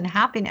peace and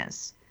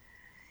happiness.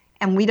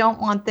 And we don't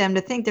want them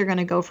to think they're going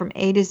to go from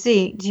A to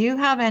Z. Do you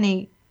have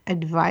any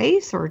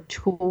advice or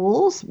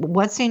tools?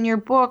 What's in your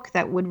book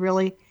that would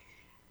really,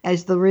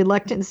 as the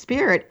reluctant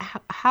spirit,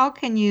 how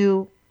can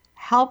you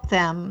help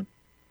them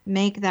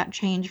make that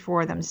change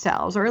for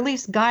themselves, or at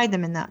least guide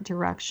them in that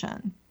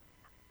direction?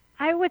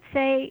 I would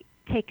say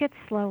take it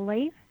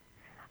slowly.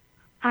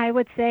 I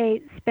would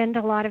say spend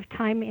a lot of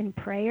time in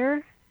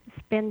prayer,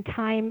 spend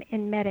time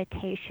in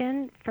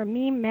meditation. For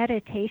me,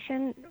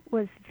 meditation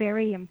was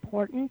very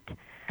important.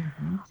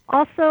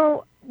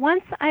 Also,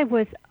 once I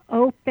was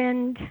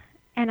opened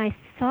and I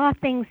saw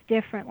things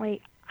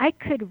differently, I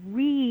could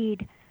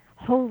read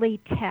holy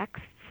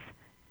texts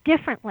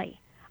differently.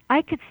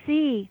 I could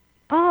see,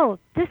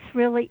 this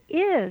really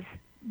is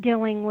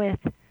dealing with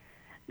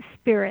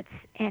spirits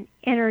and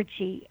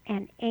energy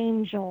and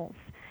angels.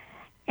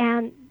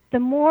 And the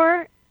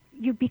more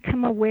you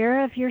become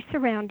aware of your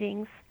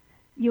surroundings,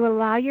 you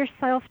allow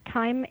yourself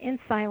time in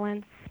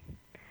silence,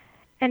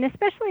 and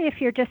especially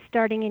if you're just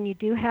starting and you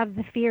do have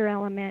the fear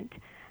element,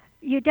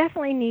 you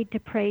definitely need to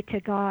pray to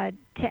God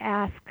to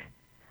ask.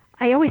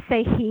 I always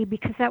say he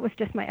because that was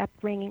just my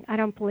upbringing. I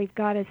don't believe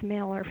God is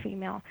male or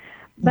female.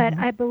 But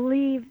I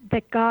believe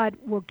that God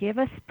will give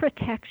us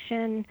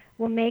protection,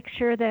 will make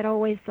sure that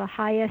always the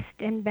highest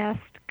and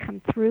best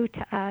come through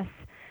to us.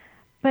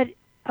 But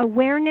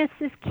awareness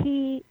is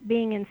key,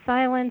 being in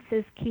silence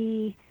is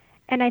key,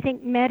 and I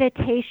think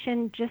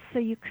meditation just so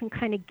you can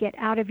kind of get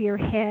out of your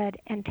head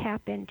and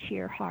tap into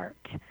your heart.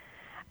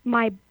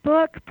 My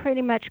book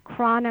pretty much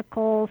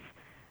chronicles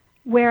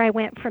where I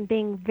went from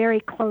being very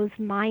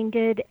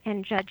closed-minded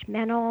and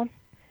judgmental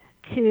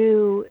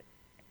to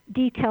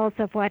details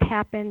of what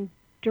happened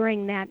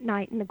during that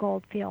night in the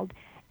Goldfield,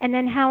 and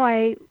then how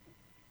I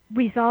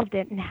resolved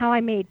it and how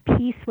I made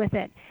peace with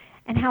it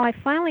and how I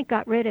finally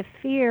got rid of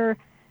fear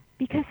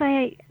because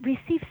I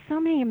received so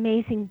many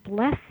amazing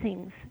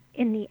blessings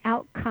in the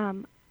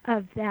outcome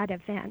of that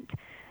event.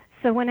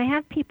 So when I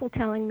have people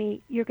telling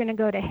me you're going to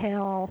go to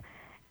hell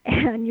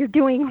and you're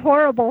doing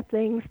horrible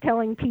things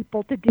telling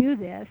people to do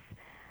this,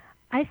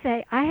 I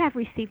say I have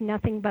received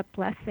nothing but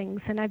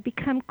blessings and I've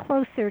become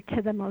closer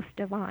to the most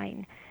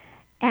divine.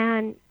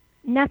 And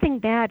nothing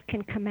bad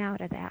can come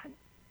out of that.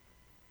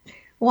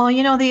 Well,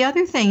 the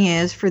other thing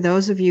is, for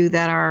those of you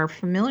that are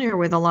familiar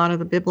with a lot of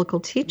the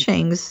biblical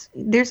teachings,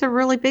 there's a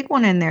really big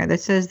one in there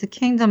that says the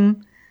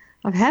kingdom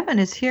of heaven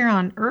is here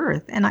on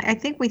earth. And I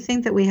think we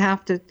think that we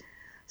have to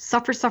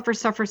suffer.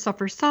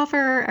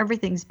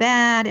 Everything's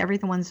bad.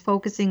 Everyone's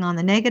focusing on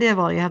the negative.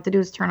 All you have to do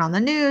is turn on the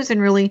news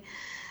and really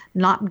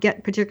not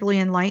get particularly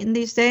enlightened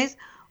these days.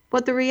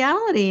 But the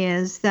reality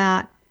is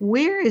that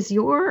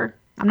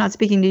I'm not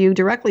speaking to you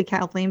directly,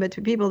 Kathleen, but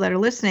to people that are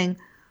listening,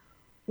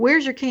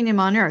 where's your kingdom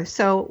on earth?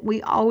 So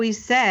we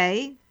always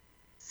say,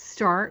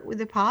 start with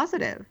the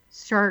positive.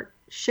 Start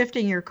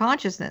shifting your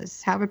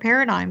consciousness. Have a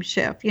paradigm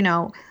shift.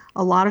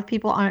 A lot of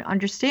people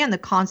understand the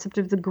concept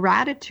of the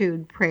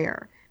gratitude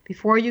prayer.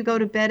 Before you go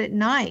to bed at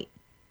night,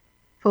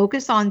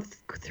 focus on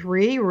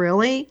 3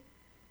 really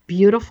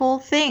beautiful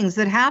things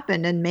that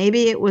happened. And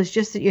maybe it was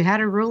just that you had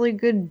a really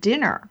good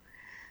dinner.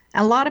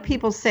 A lot of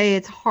people say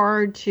it's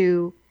hard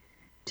to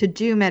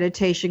do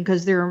meditation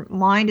because their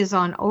mind is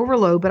on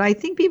overload. But I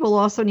think people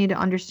also need to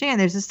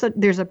understand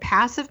there's a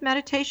passive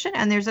meditation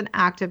and there's an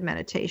active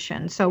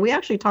meditation. So we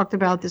actually talked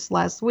about this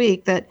last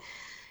week that,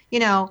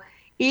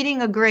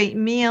 eating a great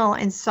meal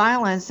in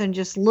silence and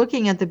just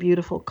looking at the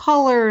beautiful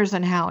colors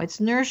and how it's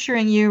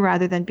nurturing you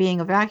rather than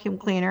being a vacuum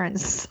cleaner and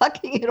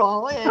sucking it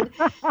all in.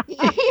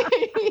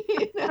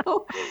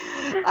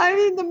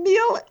 The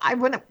meal,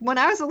 when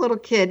I was a little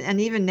kid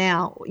and even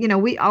now,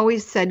 we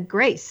always said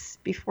grace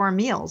before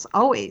meals,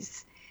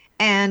 always.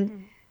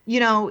 And,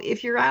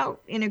 if you're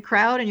out in a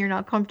crowd and you're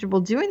not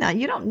comfortable doing that,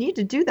 you don't need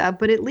to do that,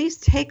 but at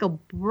least take a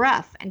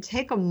breath and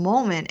take a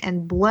moment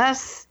and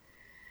bless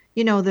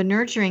the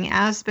nurturing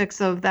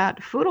aspects of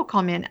that food will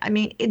come in. I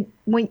mean,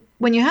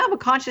 when you have a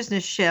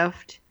consciousness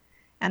shift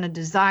and a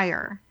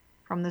desire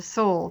from the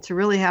soul to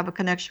really have a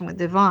connection with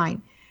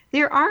divine,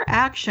 there are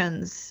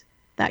actions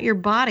that your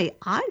body,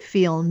 I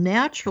feel,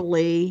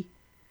 naturally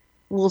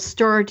will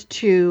start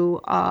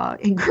to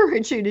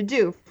encourage you to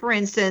do. For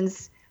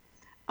instance,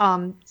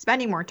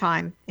 spending more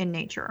time in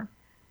nature,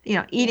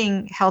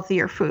 eating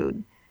healthier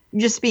food,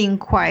 just being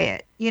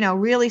quiet,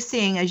 really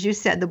seeing, as you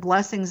said, the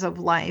blessings of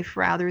life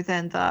rather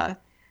than the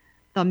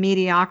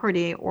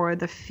mediocrity or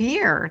the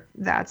fear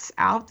that's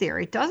out there.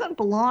 It doesn't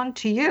belong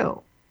to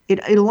you.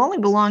 It'll only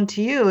belong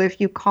to you if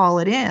you call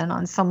it in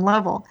on some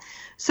level.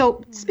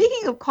 So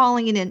speaking of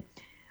calling it in,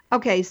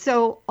 okay,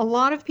 so a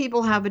lot of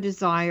people have a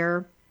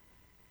desire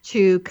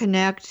to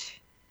connect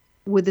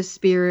with the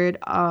spirit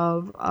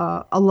of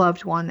a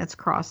loved one that's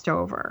crossed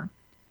over.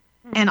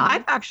 And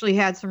I've actually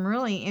had some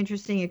really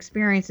interesting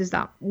experiences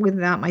with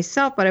that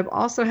myself, but I've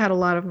also had a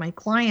lot of my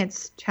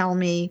clients tell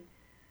me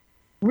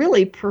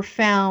really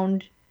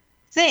profound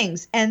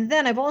things. And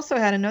then I've also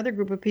had another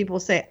group of people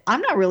say,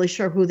 I'm not really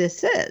sure who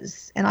this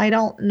is. And I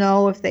don't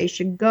know if they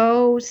should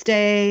go,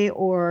 stay,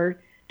 or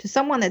to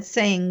someone that's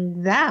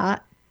saying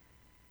that,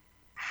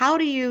 how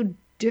do you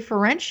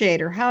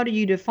differentiate or how do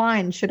you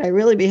define, should I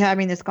really be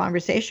having this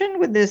conversation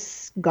with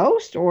this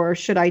ghost or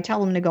should I tell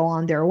them to go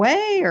on their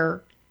way?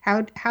 Or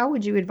how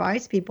would you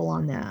advise people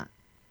on that?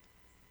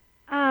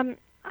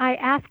 I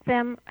ask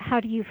them, how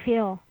do you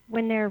feel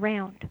when they're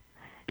around?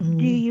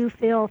 Do you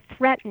feel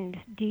threatened?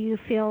 Do you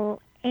feel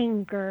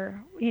anger?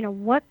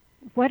 What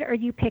are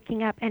you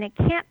picking up? And it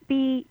can't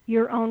be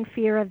your own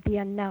fear of the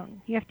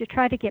unknown. You have to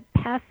try to get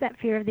past that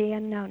fear of the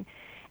unknown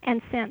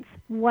and sense,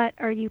 what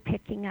are you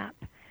picking up?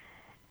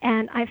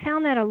 And I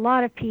found that a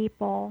lot of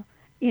people,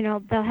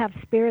 they'll have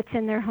spirits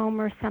in their home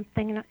or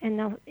something,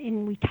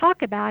 and we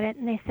talk about it,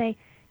 and they say,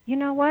 you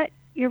know what?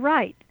 You're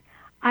right.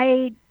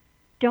 I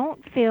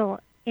don't feel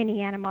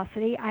any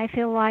animosity. I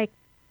feel like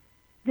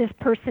this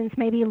person's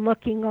maybe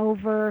looking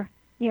over,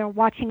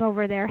 watching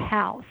over their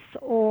house,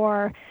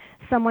 or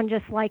someone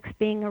just likes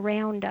being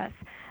around us.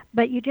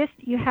 But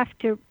you have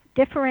to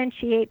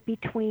differentiate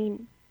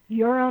between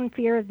your own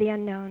fear of the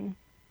unknown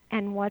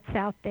and what's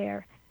out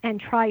there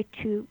and try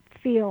to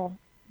feel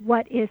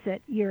what is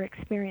it you're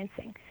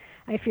experiencing.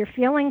 If you're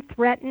feeling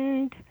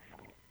threatened,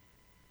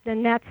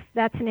 then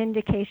that's an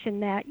indication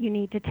that you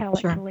need to tell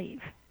it to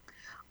leave.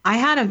 I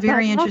had a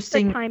very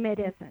interesting... Most of the time it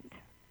isn't.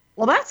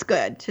 Well, that's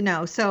good to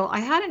know. So I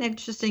had an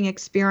interesting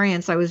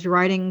experience. I was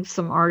writing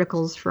some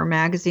articles for a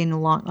magazine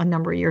a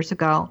number of years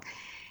ago,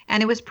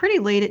 and it was pretty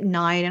late at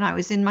night, and I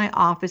was in my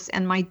office,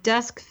 and my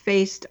desk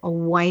faced a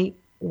white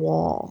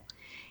wall.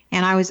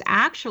 And I was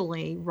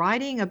actually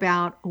writing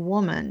about a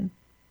woman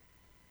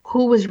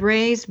who was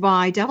raised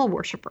by devil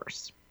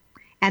worshippers.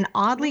 And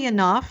oddly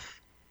enough,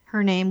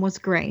 her name was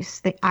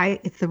Grace.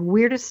 It's the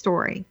weirdest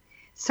story.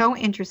 So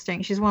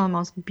interesting. She's one of the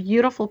most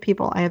beautiful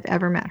people I have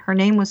ever met. Her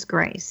name was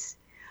Grace.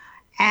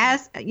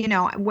 as you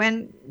know,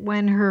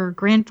 when her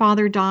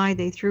grandfather died,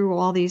 they threw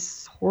all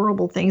these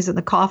horrible things in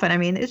the coffin. I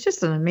mean, it's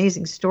just an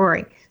amazing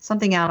story,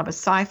 something out of a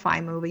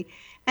sci-fi movie.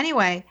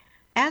 Anyway,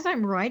 as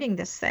I'm writing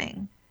this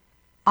thing,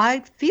 I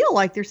feel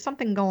like there's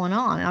something going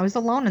on. I was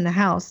alone in the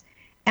house,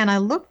 and I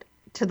looked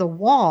to the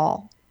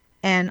wall,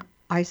 and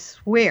I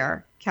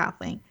swear,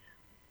 Kathleen,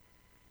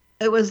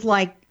 it was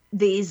like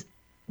these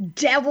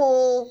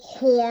devil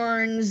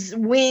horns,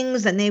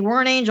 wings, and they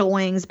weren't angel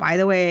wings, by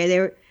the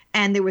way.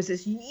 And there was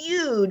this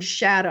huge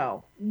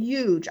shadow,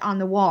 huge, on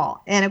the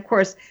wall. And of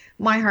course,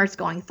 my heart's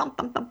going thump,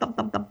 thump, thump, thump,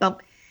 thump, thump,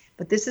 thump.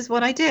 But this is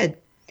what I did.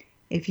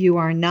 If you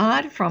are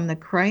not from the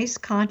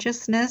Christ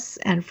consciousness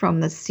and from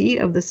the seat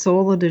of the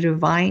soul of the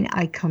divine,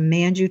 I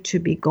command you to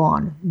be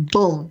gone.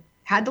 Boom.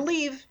 Had to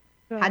leave.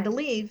 Right. Had to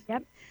leave.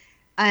 Yep.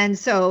 And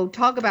so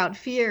talk about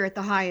fear at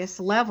the highest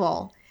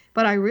level.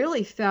 But I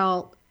really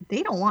felt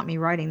they don't want me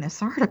writing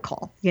this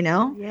article, you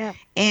know? Yeah.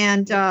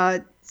 And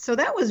so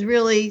that was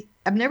really,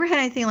 I've never had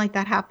anything like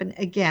that happen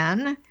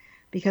again,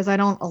 because I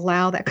don't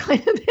allow that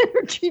kind of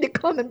energy to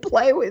come and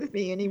play with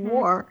me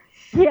anymore.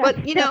 Yeah,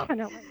 but, you know,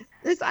 definitely.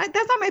 that's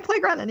not my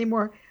playground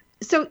anymore.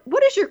 So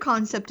what is your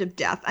concept of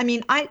death? I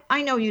mean,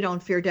 I know you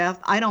don't fear death.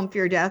 I don't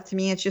fear death. To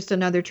me, it's just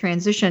another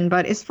transition.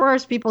 But as far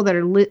as people that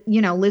are,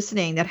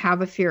 listening that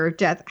have a fear of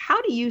death,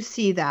 how do you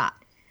see that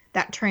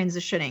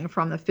transitioning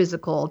from the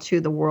physical to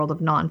the world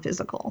of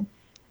non-physical?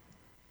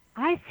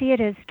 I see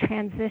it as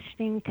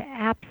transitioning to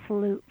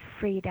absolute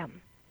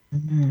freedom.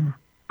 Mm-hmm.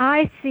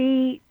 I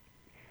see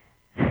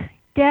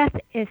death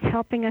is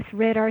helping us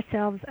rid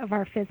ourselves of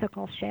our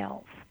physical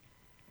shells.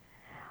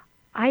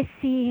 I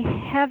see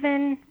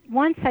heaven,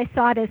 once I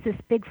saw it as this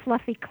big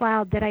fluffy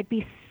cloud that I'd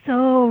be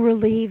so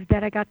relieved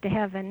that I got to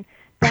heaven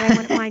that I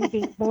wouldn't mind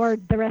being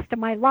bored the rest of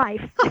my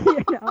life,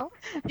 you know.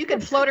 You can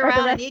float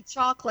around and eat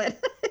chocolate.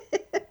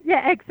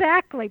 Yeah,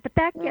 exactly. But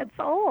that gets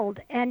old.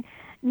 And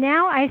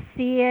now I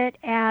see it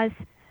as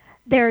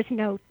there's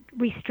no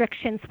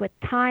restrictions with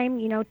time.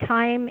 You know,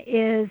 time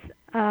is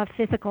a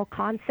physical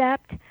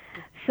concept.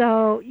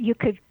 So you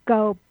could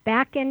go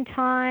back in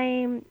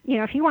time. You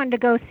know, if you wanted to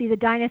go see the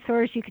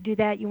dinosaurs, you could do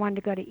that. You wanted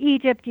to go to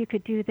Egypt, you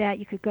could do that.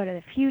 You could go to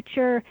the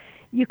future.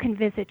 You can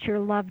visit your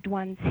loved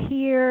ones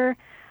here.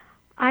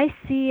 I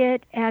see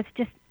it as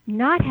just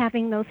not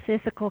having those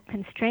physical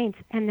constraints,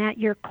 and that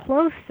you're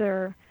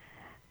closer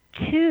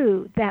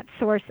to that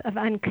source of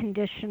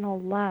unconditional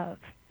love.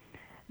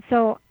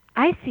 So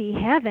I see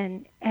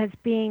heaven as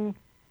being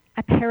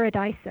a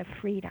paradise of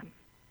freedom.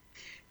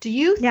 Do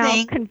you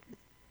think...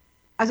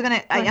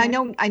 I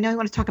know you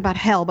want to talk about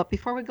hell, but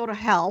before we go to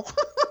hell,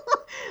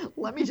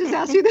 let me just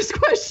ask you this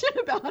question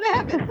about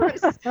heaven. We're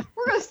going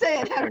to stay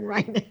in heaven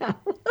right now.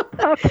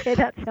 Okay,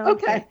 that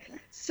sounds okay. Good.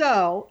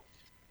 So,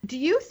 do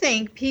you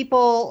think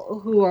people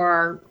who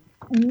are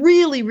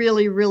really,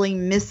 really, really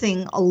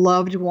missing a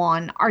loved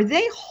one, are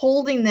they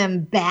holding them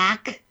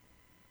back?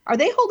 Are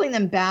they holding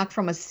them back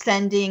from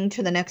ascending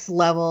to the next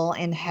level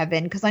in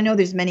heaven? Because I know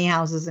there's many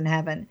houses in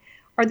heaven.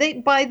 Are they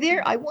by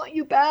there? I want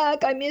you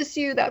back. I miss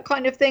you. That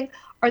kind of thing.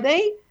 Are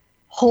they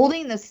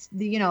holding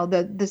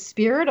the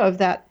spirit of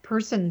that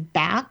person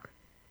back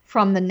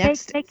from the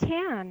next? They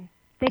can.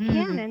 They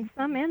can in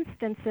some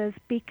instances,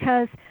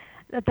 because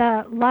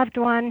the loved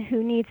one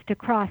who needs to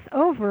cross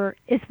over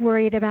is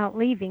worried about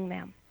leaving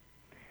them.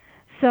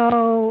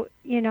 So,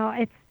 you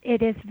know,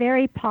 it is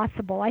very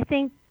possible. I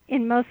think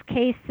in most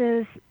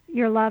cases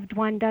your loved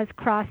one does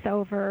cross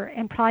over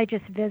and probably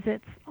just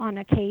visits on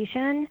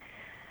occasion.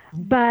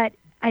 But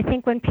I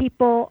think when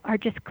people are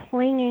just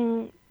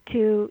clinging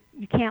to,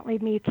 you can't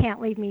leave me, you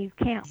can't leave me, you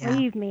can't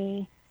leave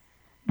me,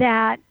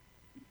 that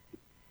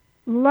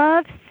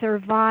love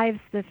survives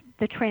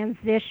the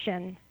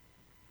transition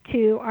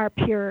to our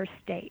purer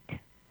state.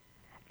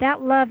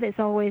 That love is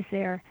always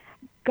there.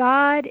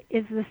 God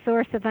is the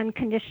source of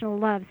unconditional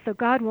love, so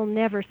God will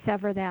never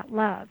sever that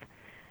love.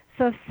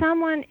 So if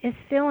someone is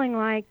feeling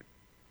like,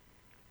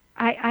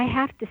 I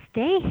have to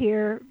stay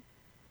here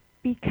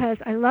because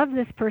I love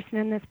this person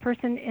and this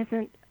person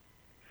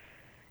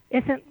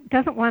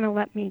doesn't want to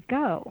let me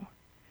go.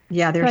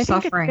 Yeah, they're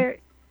suffering.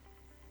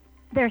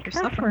 They're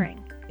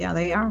suffering. Yeah,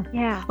 they are.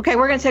 Yeah. Okay,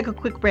 we're going to take a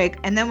quick break,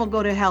 and then we'll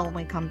go to hell when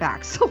we come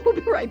back. So we'll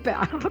be right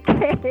back.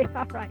 Okay,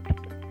 all right.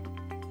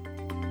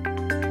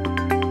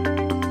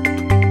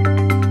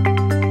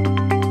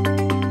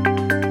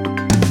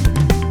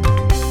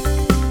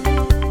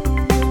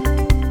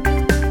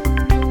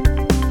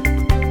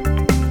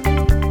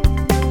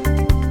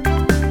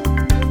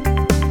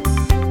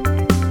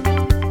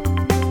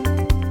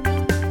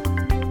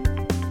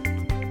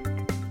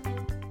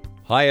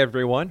 Hi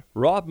everyone,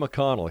 Rob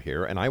McConnell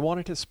here, and I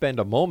wanted to spend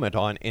a moment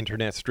on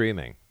internet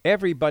streaming.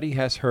 Everybody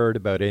has heard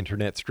about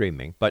internet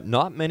streaming, but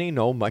not many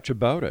know much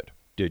about it.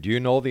 Did you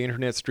know the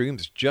internet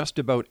streams just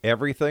about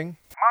everything?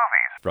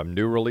 Movies. From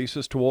new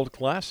releases to old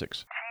classics.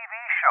 TV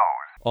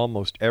shows.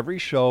 Almost every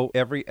show,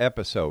 every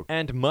episode,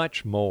 and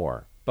much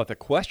more. But the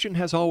question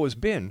has always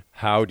been,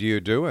 how do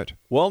you do it?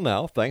 Well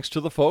now, thanks to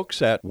the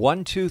folks at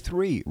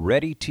 123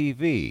 Ready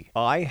TV,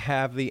 I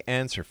have the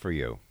answer for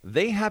you.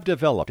 They have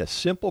developed a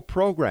simple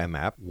program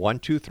app,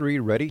 123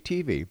 Ready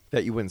TV,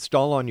 that you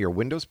install on your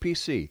Windows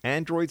PC,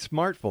 Android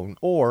smartphone,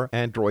 or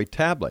Android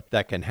tablet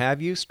that can have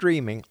you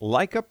streaming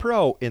like a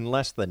pro in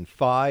less than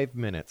 5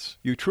 minutes.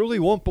 You truly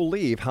won't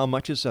believe how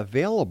much is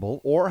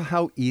available or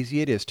how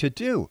easy it is to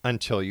do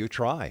until you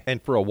try.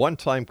 And for a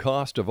one-time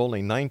cost of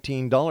only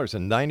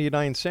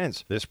 $19.99,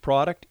 this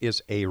product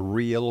is a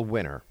real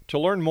winner. To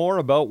learn more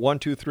about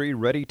 123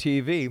 Ready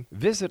TV,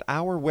 visit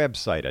our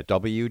website at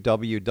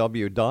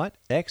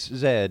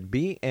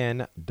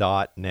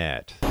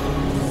www.xzbn.net.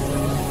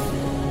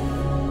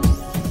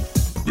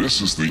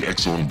 This is the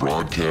X-Zone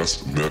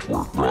Broadcast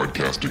Network,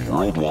 broadcasting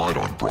worldwide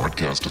on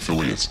broadcast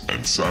affiliates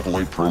and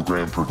satellite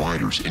program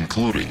providers,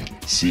 including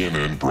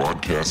CNN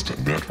Broadcast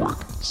Network,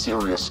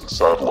 Sirius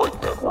Satellite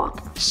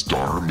Network,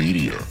 Star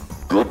Media,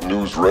 Good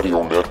News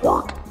Radio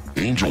Network,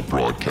 Angel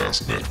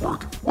Broadcast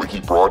Network, Wiki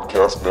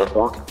Broadcast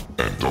Network,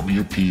 and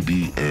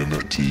WPBN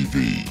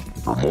TV.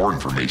 For more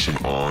information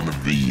on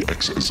the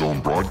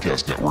X-Zone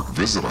Broadcast Network,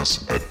 visit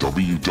us at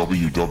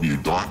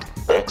www.xzbn.net.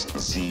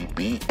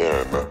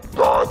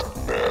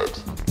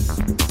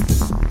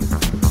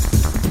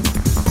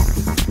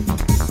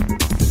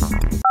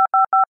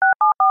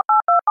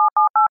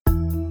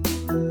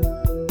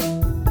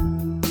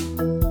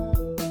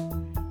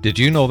 Did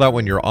you know that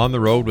when you're on the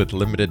road with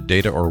limited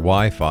data or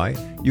Wi-Fi,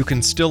 you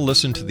can still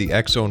listen to the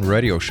X-Zone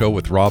Radio Show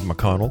with Rob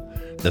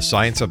McConnell, The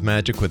Science of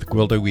Magic with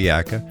Gwilda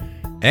Wiyaka,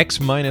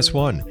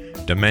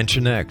 X-1,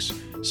 Dimension X,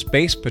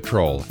 Space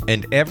Patrol,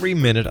 and every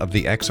minute of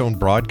the X-Zone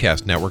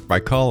Broadcast Network by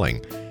calling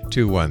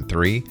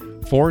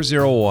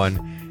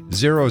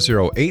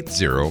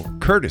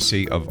 213-401-0080,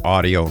 courtesy of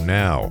Audio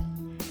Now.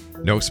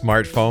 No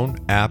smartphone,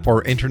 app,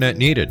 or internet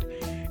needed.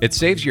 It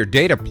saves your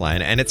data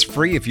plan and it's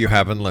free if you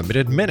have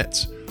unlimited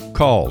minutes.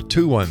 Call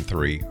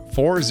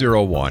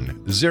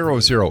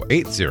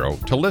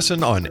 213-401-0080 to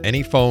listen on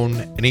any phone,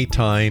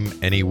 anytime,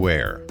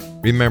 anywhere.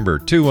 Remember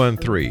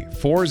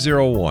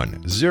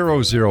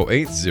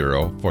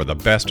 213-401-0080 for the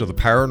best of the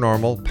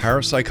paranormal,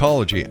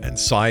 parapsychology, and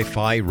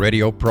sci-fi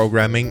radio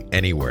programming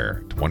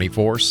anywhere,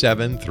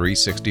 24/7,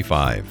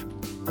 365.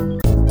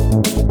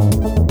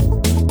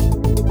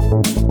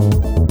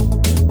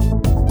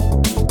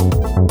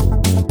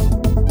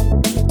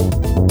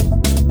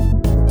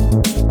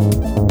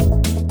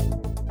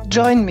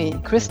 Join me,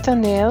 Krista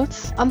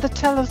Nails, on the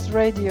Tellus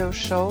radio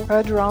show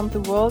heard around the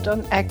world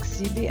on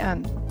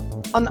XZBN.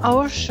 On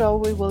our show,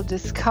 we will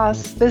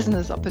discuss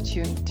business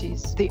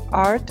opportunities, the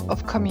art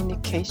of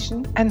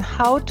communication, and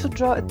how to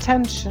draw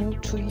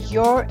attention to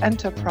your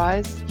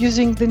enterprise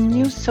using the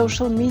new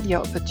social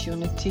media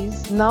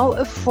opportunities now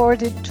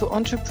afforded to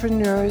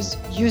entrepreneurs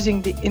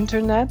using the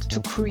internet to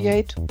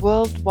create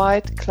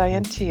worldwide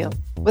clientele.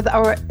 With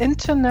our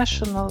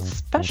international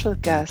special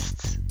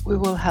guests, we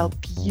will help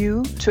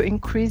you to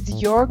increase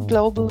your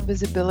global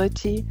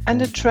visibility and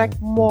attract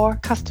more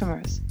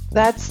customers.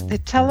 That's the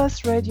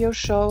Tellus radio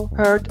show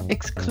heard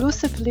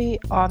exclusively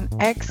on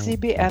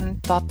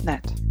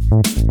xzbn.net.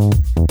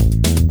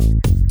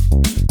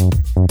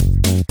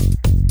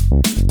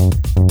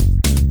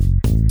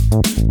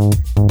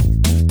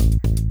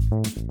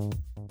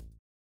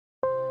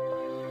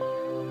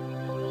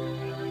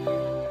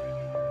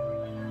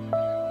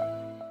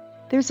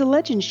 There's a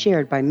legend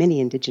shared by many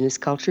indigenous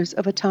cultures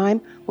of a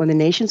time when the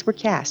nations were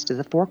cast to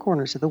the four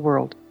corners of the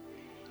world.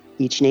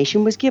 Each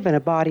nation was given a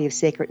body of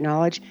sacred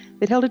knowledge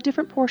that held a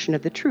different portion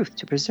of the truth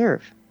to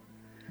preserve.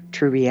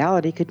 True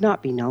reality could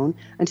not be known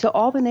until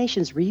all the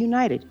nations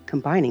reunited,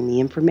 combining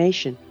the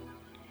information.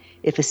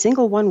 If a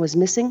single one was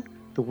missing,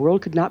 the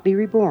world could not be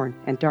reborn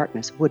and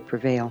darkness would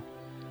prevail.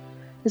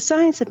 The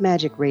Science of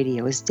Magic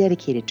Radio is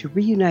dedicated to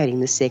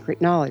reuniting the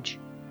sacred knowledge.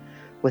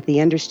 With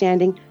the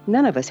understanding,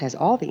 none of us has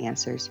all the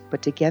answers,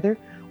 but together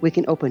we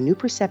can open new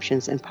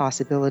perceptions and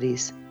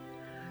possibilities.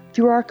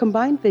 Through our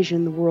combined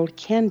vision, the world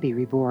can be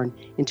reborn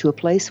into a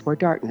place where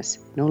darkness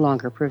no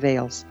longer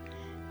prevails.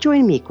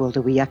 Join me,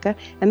 Gwilda Wiyaka,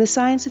 and the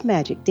Science of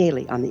Magic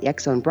daily on the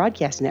X-Zone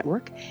Broadcast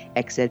Network,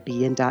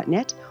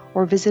 xzbn.net,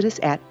 or visit us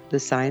at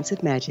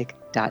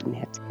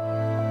thescienceofmagic.net.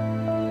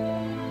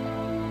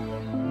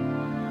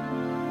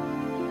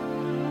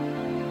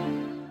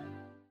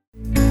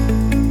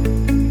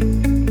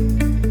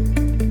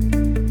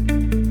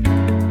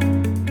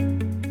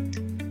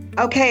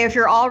 Okay, if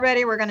you're all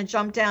ready, we're going to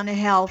jump down to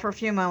hell for a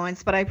few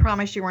moments, but I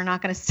promise you we're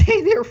not going to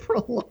stay there for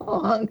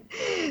long.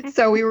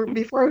 So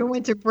before we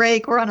went to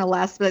break, we're on a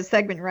last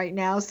segment right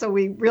now, so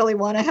we really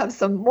want to have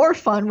some more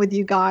fun with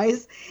you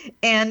guys.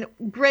 And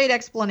great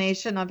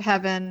explanation of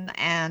heaven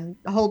and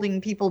holding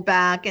people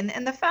back, and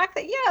the fact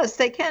that, yes,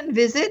 they can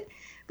visit,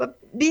 but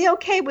be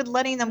okay with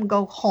letting them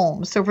go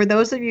home. So for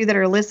those of you that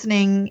are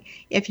listening,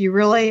 if you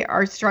really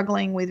are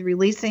struggling with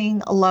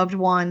releasing a loved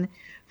one,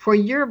 for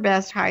your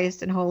best,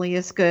 highest, and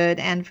holiest good,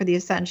 and for the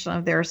ascension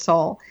of their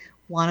soul,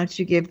 why don't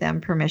you give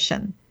them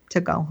permission to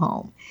go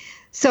home?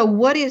 So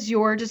what is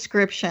your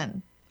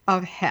description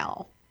of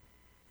hell?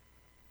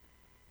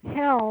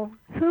 hell,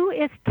 who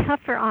is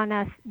tougher on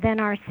us than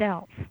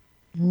ourselves?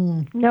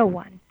 No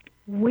one.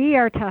 We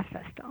are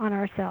toughest on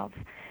ourselves.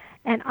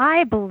 And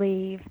I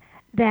believe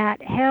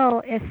that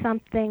hell is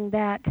something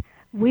that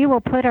we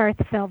will put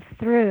ourselves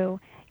through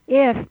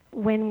if,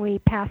 when we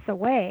pass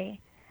away,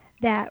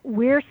 that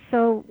we're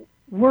so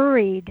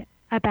worried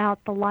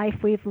about the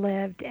life we've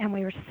lived and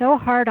we were so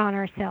hard on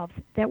ourselves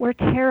that we're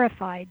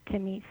terrified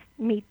to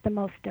meet the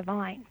most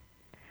divine.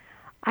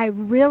 I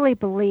really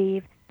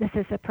believe this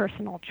is a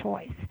personal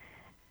choice.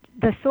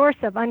 The source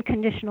of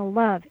unconditional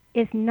love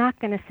is not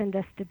going to send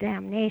us to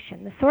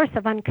damnation. The source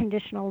of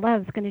unconditional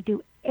love is going to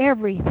do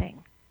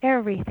everything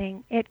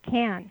it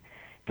can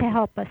to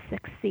help us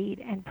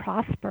succeed and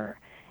prosper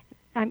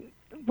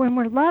when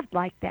we're loved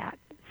like that.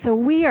 So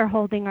we are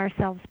holding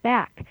ourselves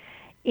back.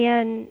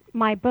 In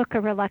my book, A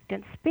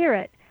Reluctant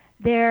Spirit,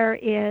 there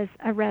is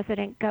a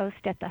resident ghost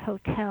at the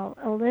Hotel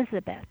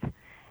Elizabeth.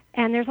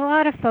 And there's a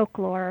lot of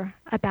folklore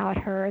about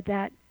her,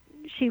 that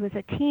she was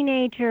a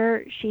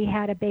teenager, she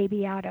had a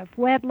baby out of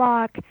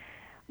wedlock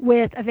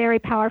with a very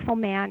powerful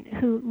man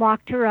who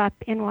locked her up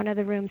in one of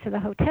the rooms of the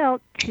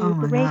hotel to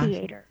the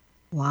radiator.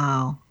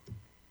 Wow.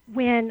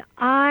 When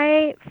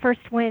I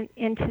first went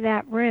into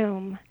that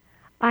room,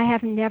 I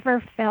have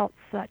never felt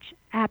such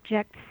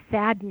abject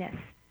sadness,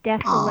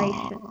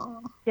 desolation,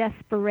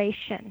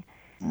 desperation.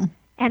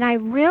 And I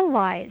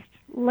realized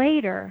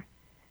later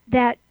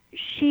that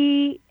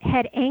she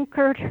had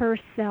anchored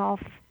herself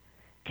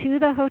to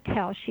the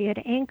hotel. She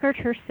had anchored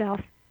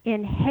herself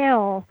in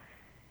hell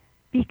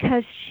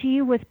because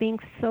she was being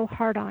so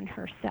hard on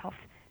herself,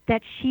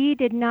 that she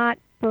did not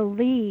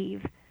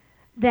believe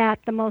that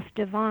the most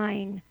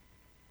divine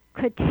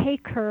could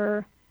take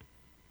her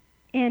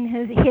in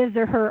his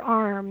or her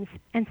arms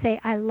and say,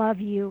 I love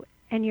you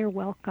and you're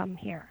welcome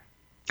here.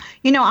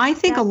 You know, I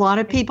think a lot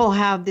of people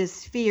have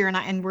this fear,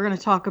 and we're going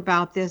to talk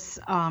about this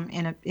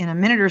in a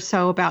minute or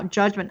so about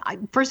judgment.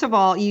 First of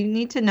all, you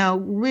need to know,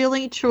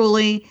 really,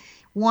 truly,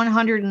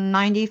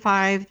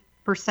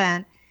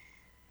 195%,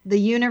 the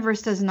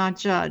universe does not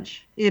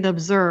judge. It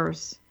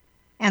observes.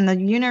 And the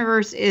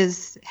universe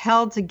is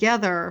held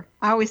together.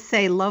 I always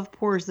say love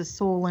pours the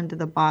soul into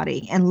the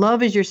body. And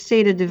love is your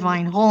state of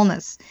divine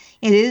wholeness.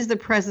 It is the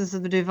presence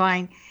of the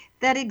divine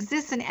that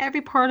exists in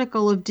every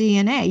particle of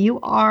DNA. You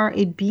are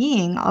a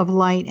being of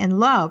light and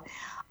love.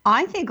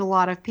 I think a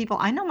lot of people,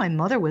 I know my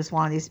mother was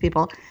one of these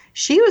people.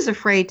 She was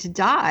afraid to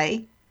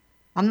die.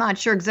 I'm not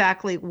sure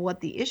exactly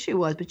what the issue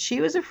was, but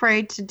she was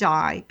afraid to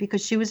die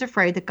because she was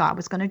afraid that God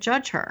was going to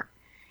judge her.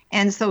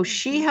 And so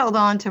she held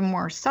on to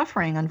more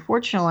suffering,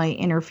 unfortunately,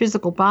 in her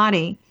physical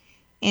body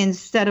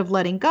instead of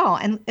letting go.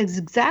 And it's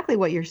exactly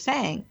what you're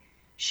saying.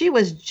 She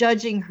was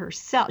judging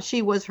herself.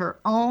 She was her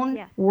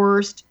own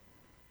worst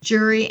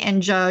jury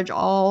and judge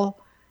all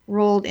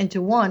rolled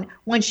into one,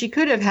 when she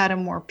could have had a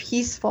more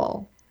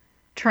peaceful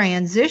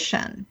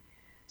transition.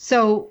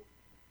 So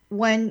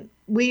when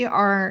we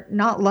are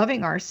not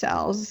loving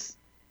ourselves,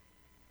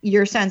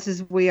 your sense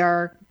is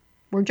we're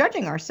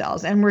judging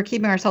ourselves and we're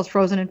keeping ourselves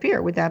frozen in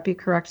fear. Would that be a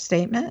correct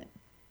statement?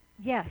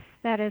 Yes,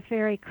 that is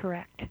very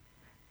correct.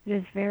 It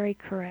is very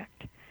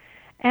correct.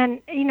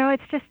 And, you know,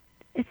 it's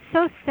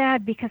so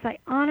sad because I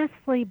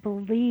honestly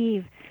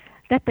believe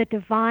that the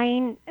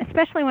divine,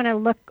 especially when I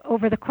look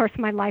over the course of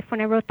my life, when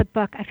I wrote the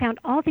book, I found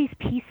all these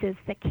pieces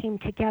that came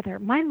together.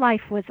 My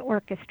life was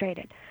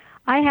orchestrated.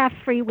 I have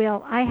free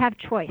will, I have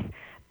choice,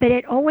 but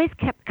it always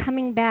kept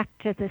coming back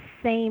to the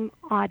same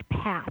odd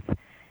path.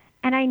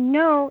 And I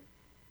know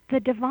the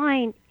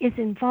divine is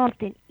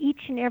involved in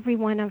each and every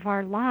one of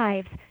our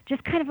lives,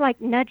 just kind of like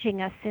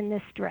nudging us in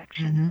this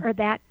direction or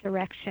that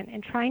direction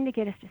and trying to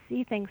get us to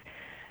see things.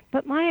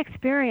 But my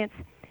experience,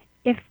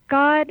 if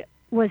God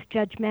was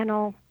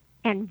judgmental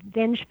and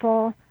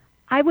vengeful,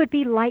 I would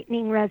be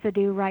lightning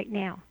residue right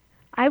now.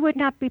 I would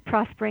not be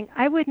prospering.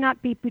 I would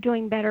not be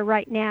doing better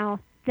right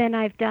now than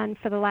I've done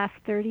for the last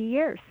 30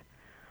 years.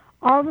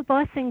 All the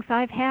blessings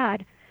I've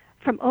had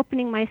from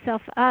opening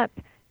myself up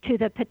to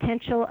the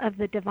potential of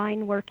the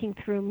divine working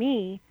through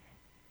me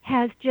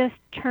has just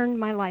turned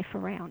my life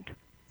around.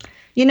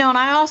 You know, and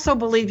I also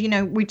believe, you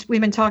know, we've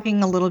been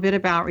talking a little bit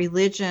about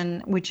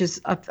religion, which is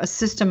a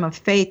system of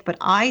faith, but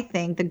I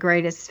think the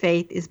greatest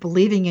faith is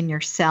believing in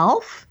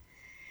yourself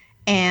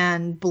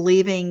and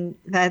believing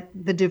that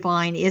the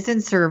divine is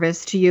in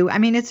service to you. I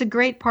mean, it's a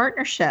great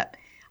partnership.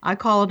 I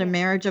call it a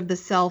marriage of the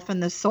self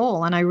and the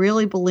soul, and I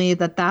really believe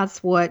that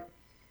that's what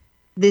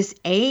this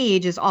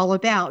age is all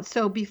about.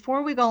 So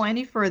before we go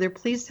any further,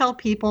 please tell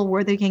people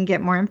where they can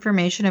get more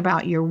information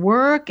about your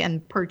work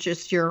and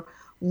purchase your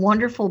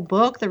wonderful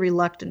book, The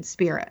Reluctant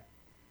Spirit.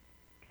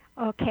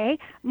 Okay.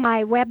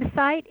 My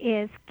website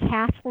is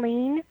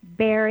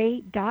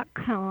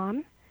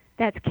KathleenBerry.com.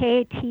 That's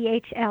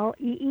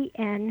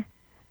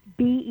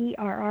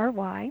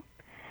KathleenBerry.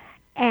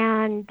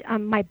 And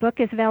my book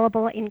is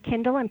available in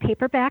Kindle and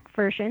paperback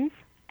versions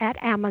at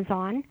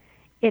Amazon.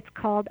 It's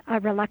called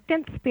A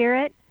Reluctant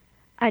Spirit,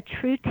 A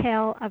True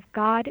Tale of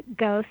God,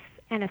 Ghosts,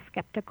 and a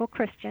Skeptical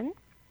Christian.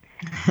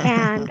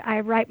 And I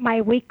write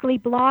my weekly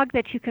blog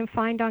that you can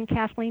find on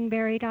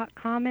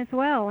kathleenberry.com as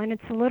well. And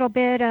it's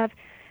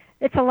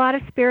a lot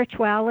of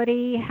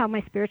spirituality, how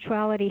my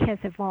spirituality has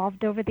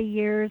evolved over the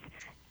years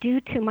due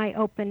to my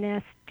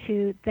openness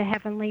to the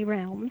heavenly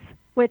realms,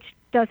 which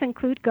does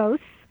include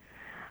ghosts,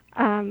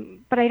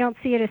 but I don't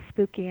see it as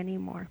spooky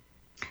anymore.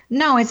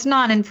 No, it's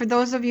not. And for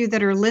those of you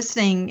that are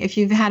listening, if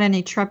you've had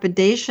any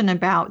trepidation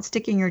about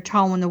sticking your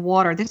toe in the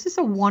water, this is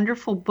a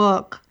wonderful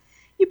book.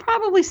 You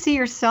probably see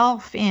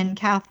yourself in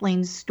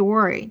Kathleen's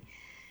story.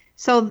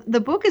 So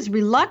the book is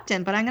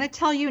reluctant, but I'm going to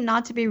tell you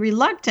not to be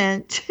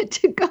reluctant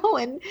to go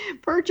and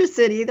purchase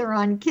it either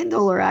on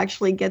Kindle or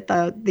actually get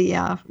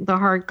the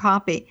hard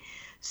copy.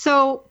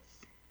 So,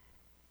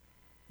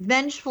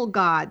 vengeful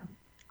God.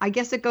 I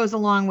guess it goes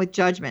along with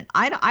judgment.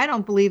 I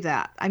don't believe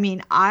that. I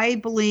mean, I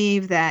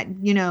believe that,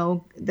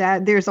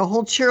 that there's a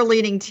whole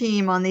cheerleading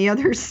team on the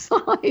other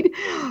side,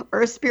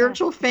 or a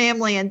spiritual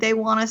family, and they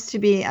want us to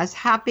be as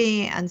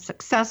happy and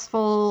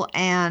successful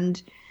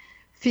and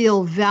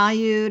feel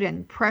valued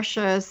and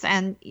precious.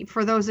 And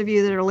for those of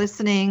you that are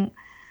listening,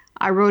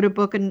 I wrote a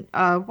book, it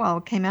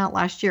came out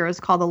last year. It's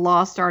called The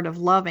Lost Art of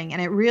Loving,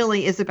 and it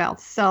really is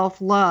about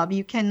self-love.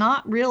 You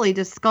cannot really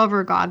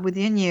discover God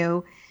within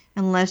you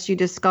unless you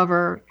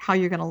discover how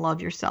you're going to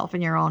love yourself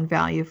and your own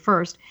value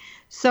first.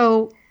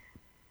 So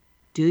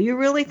do you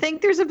really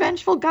think there's a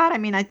vengeful God? I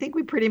mean, I think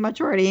we pretty much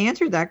already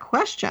answered that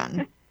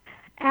question.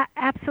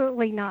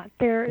 Absolutely not.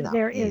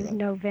 There is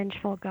no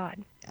vengeful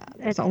God.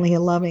 It's only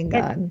a loving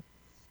God.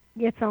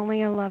 It's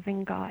only a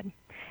loving God.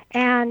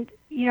 And,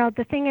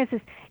 the thing is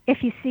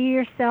if you see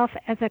yourself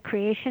as a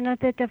creation of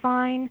the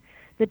divine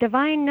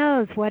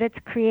knows what it's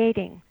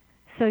creating.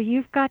 So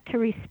you've got to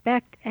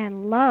respect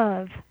and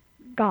love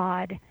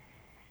God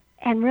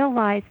and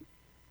realize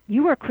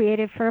you were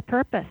created for a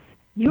purpose.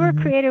 You were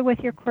created with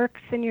your quirks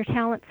and your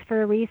talents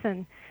for a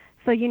reason.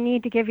 So you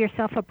need to give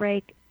yourself a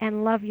break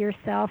and love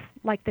yourself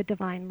like the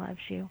divine loves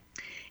you.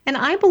 And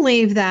I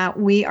believe that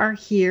we are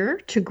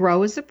here to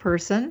grow as a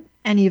person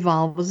and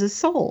evolve as a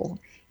soul.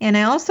 And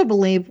I also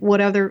believe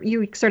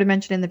you sort of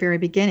mentioned in the very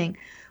beginning,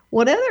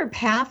 whatever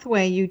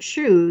pathway you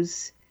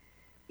choose,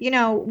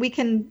 we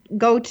can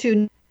go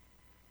to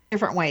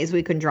different ways.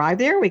 We can drive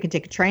there, we can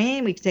take a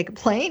train, we can take a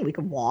plane, we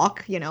can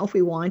walk, if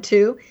we want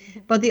to.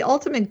 But the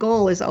ultimate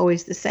goal is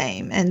always the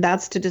same, and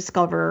that's to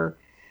discover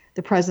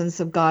the presence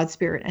of God's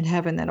Spirit and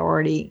heaven that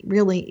already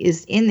really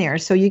is in there.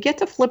 So you get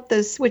to flip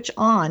the switch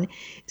on.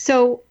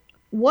 So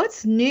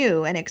what's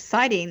new and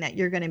exciting that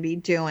you're going to be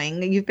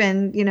doing? You've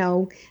been,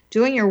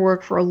 doing your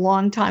work for a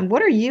long time.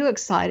 What are you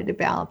excited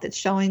about that's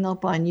showing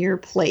up on your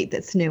plate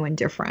that's new and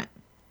different?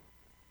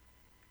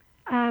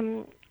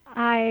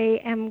 I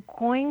am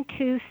going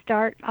to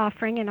start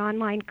offering an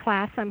online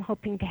class. I'm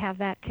hoping to have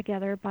that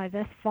together by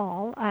this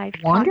fall. I've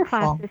taught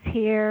classes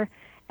here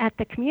at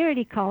the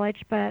community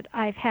college, but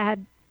I've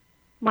had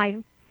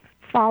my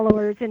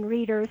followers and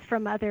readers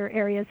from other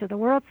areas of the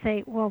world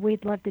say, well,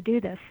 we'd love to do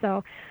this.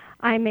 So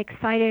I'm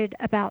excited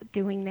about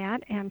doing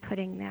that and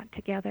putting that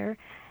together.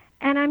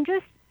 And I'm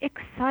just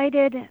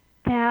excited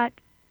that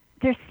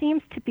there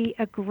seems to be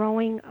a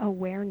growing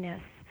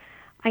awareness.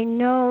 I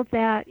know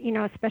that,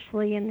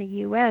 especially in the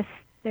U.S.,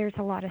 there's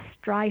a lot of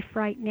strife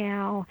right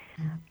now,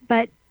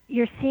 but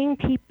you're seeing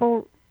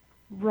people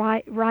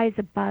rise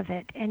above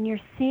it, and you're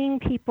seeing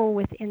people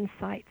with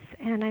insights.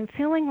 And I'm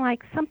feeling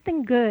like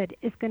something good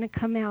is going to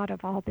come out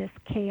of all this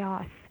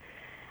chaos.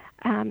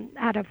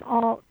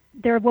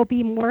 There will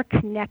be more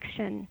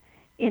connection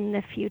in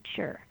the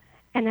future,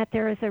 and that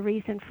there is a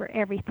reason for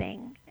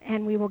everything,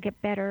 and we will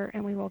get better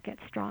and we will get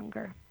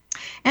stronger.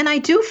 And I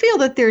do feel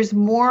that there's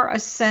more a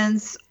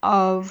sense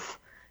of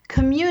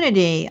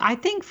community. I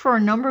think for a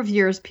number of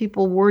years,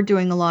 people were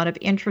doing a lot of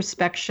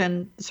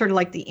introspection, sort of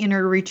like the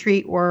inner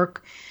retreat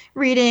work,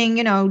 reading,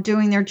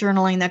 doing their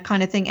journaling, that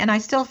kind of thing. And I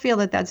still feel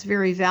that that's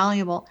very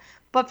valuable.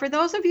 But for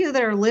those of you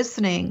that are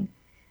listening,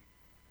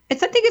 I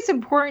think it's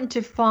important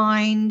to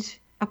find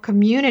a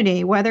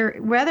community,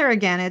 whether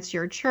again, it's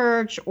your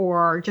church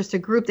or just a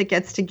group that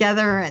gets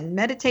together and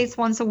meditates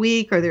once a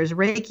week, or there's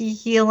Reiki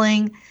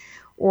healing,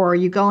 or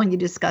you go and you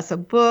discuss a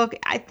book.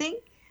 I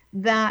think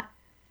that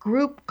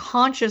group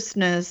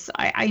consciousness,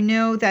 I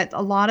know that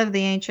a lot of the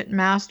ancient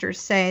masters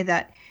say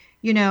that,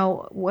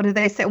 what do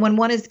they say? When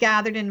one is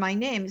gathered in my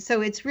name.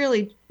 So it's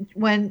really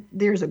when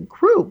there's a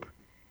group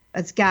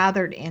that's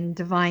gathered in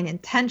divine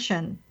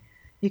intention,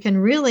 you can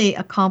really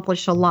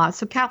accomplish a lot.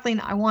 So Kathleen,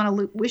 I want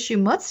to wish you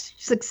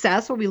much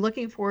success. We'll be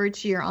looking forward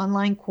to your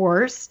online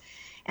course.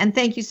 And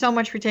thank you so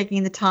much for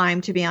taking the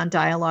time to be on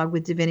Dialogue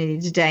with Divinity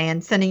today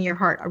and sending your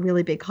heart a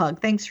really big hug.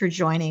 Thanks for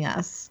joining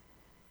us.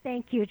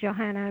 Thank you,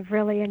 Johanna. I've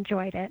really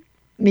enjoyed it.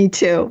 Me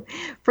too.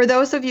 For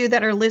those of you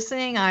that are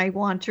listening, I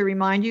want to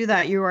remind you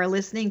that you are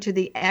listening to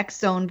the X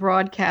Zone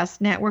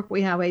Broadcast Network.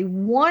 We have a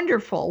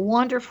wonderful,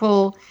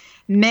 wonderful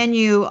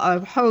menu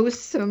of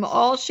hosts from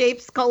all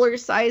shapes,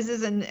 colors,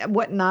 sizes, and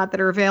whatnot that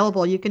are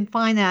available. You can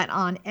find that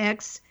on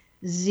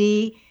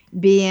xzbn.net.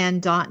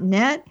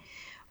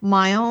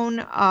 My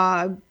own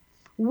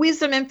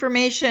wisdom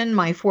information,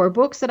 my 4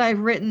 books that I've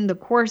written, the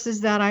courses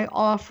that I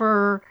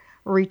offer,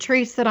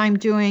 retreats that I'm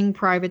doing,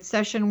 private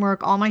session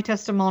work, all my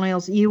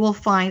testimonials. You will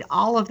find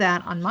all of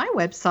that on my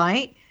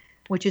website,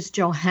 which is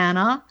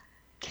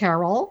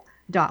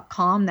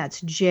johannacarroll.com.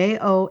 That's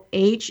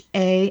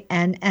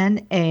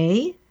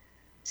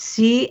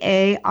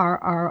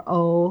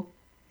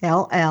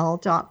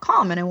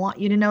JohannaCarroll.com. And I want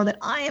you to know that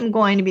I am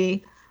going to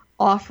be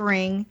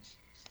offering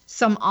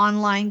some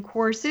online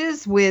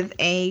courses with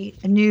a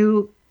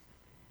new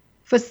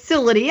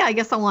facility, I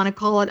guess I want to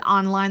call it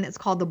online, that's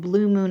called the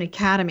Blue Moon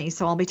Academy.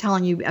 So I'll be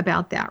telling you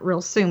about that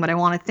real soon. But I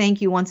want to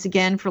thank you once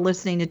again for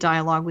listening to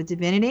Dialogue with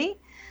Divinity.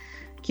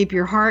 Keep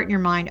your heart and your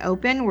mind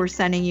open. We're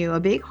sending you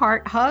a big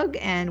heart hug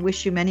and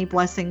wish you many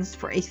blessings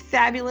for a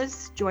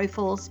fabulous,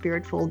 joyful,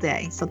 spiritful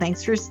day. So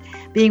thanks for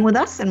being with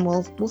us, and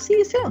we'll see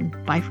you soon.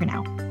 Bye for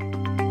now.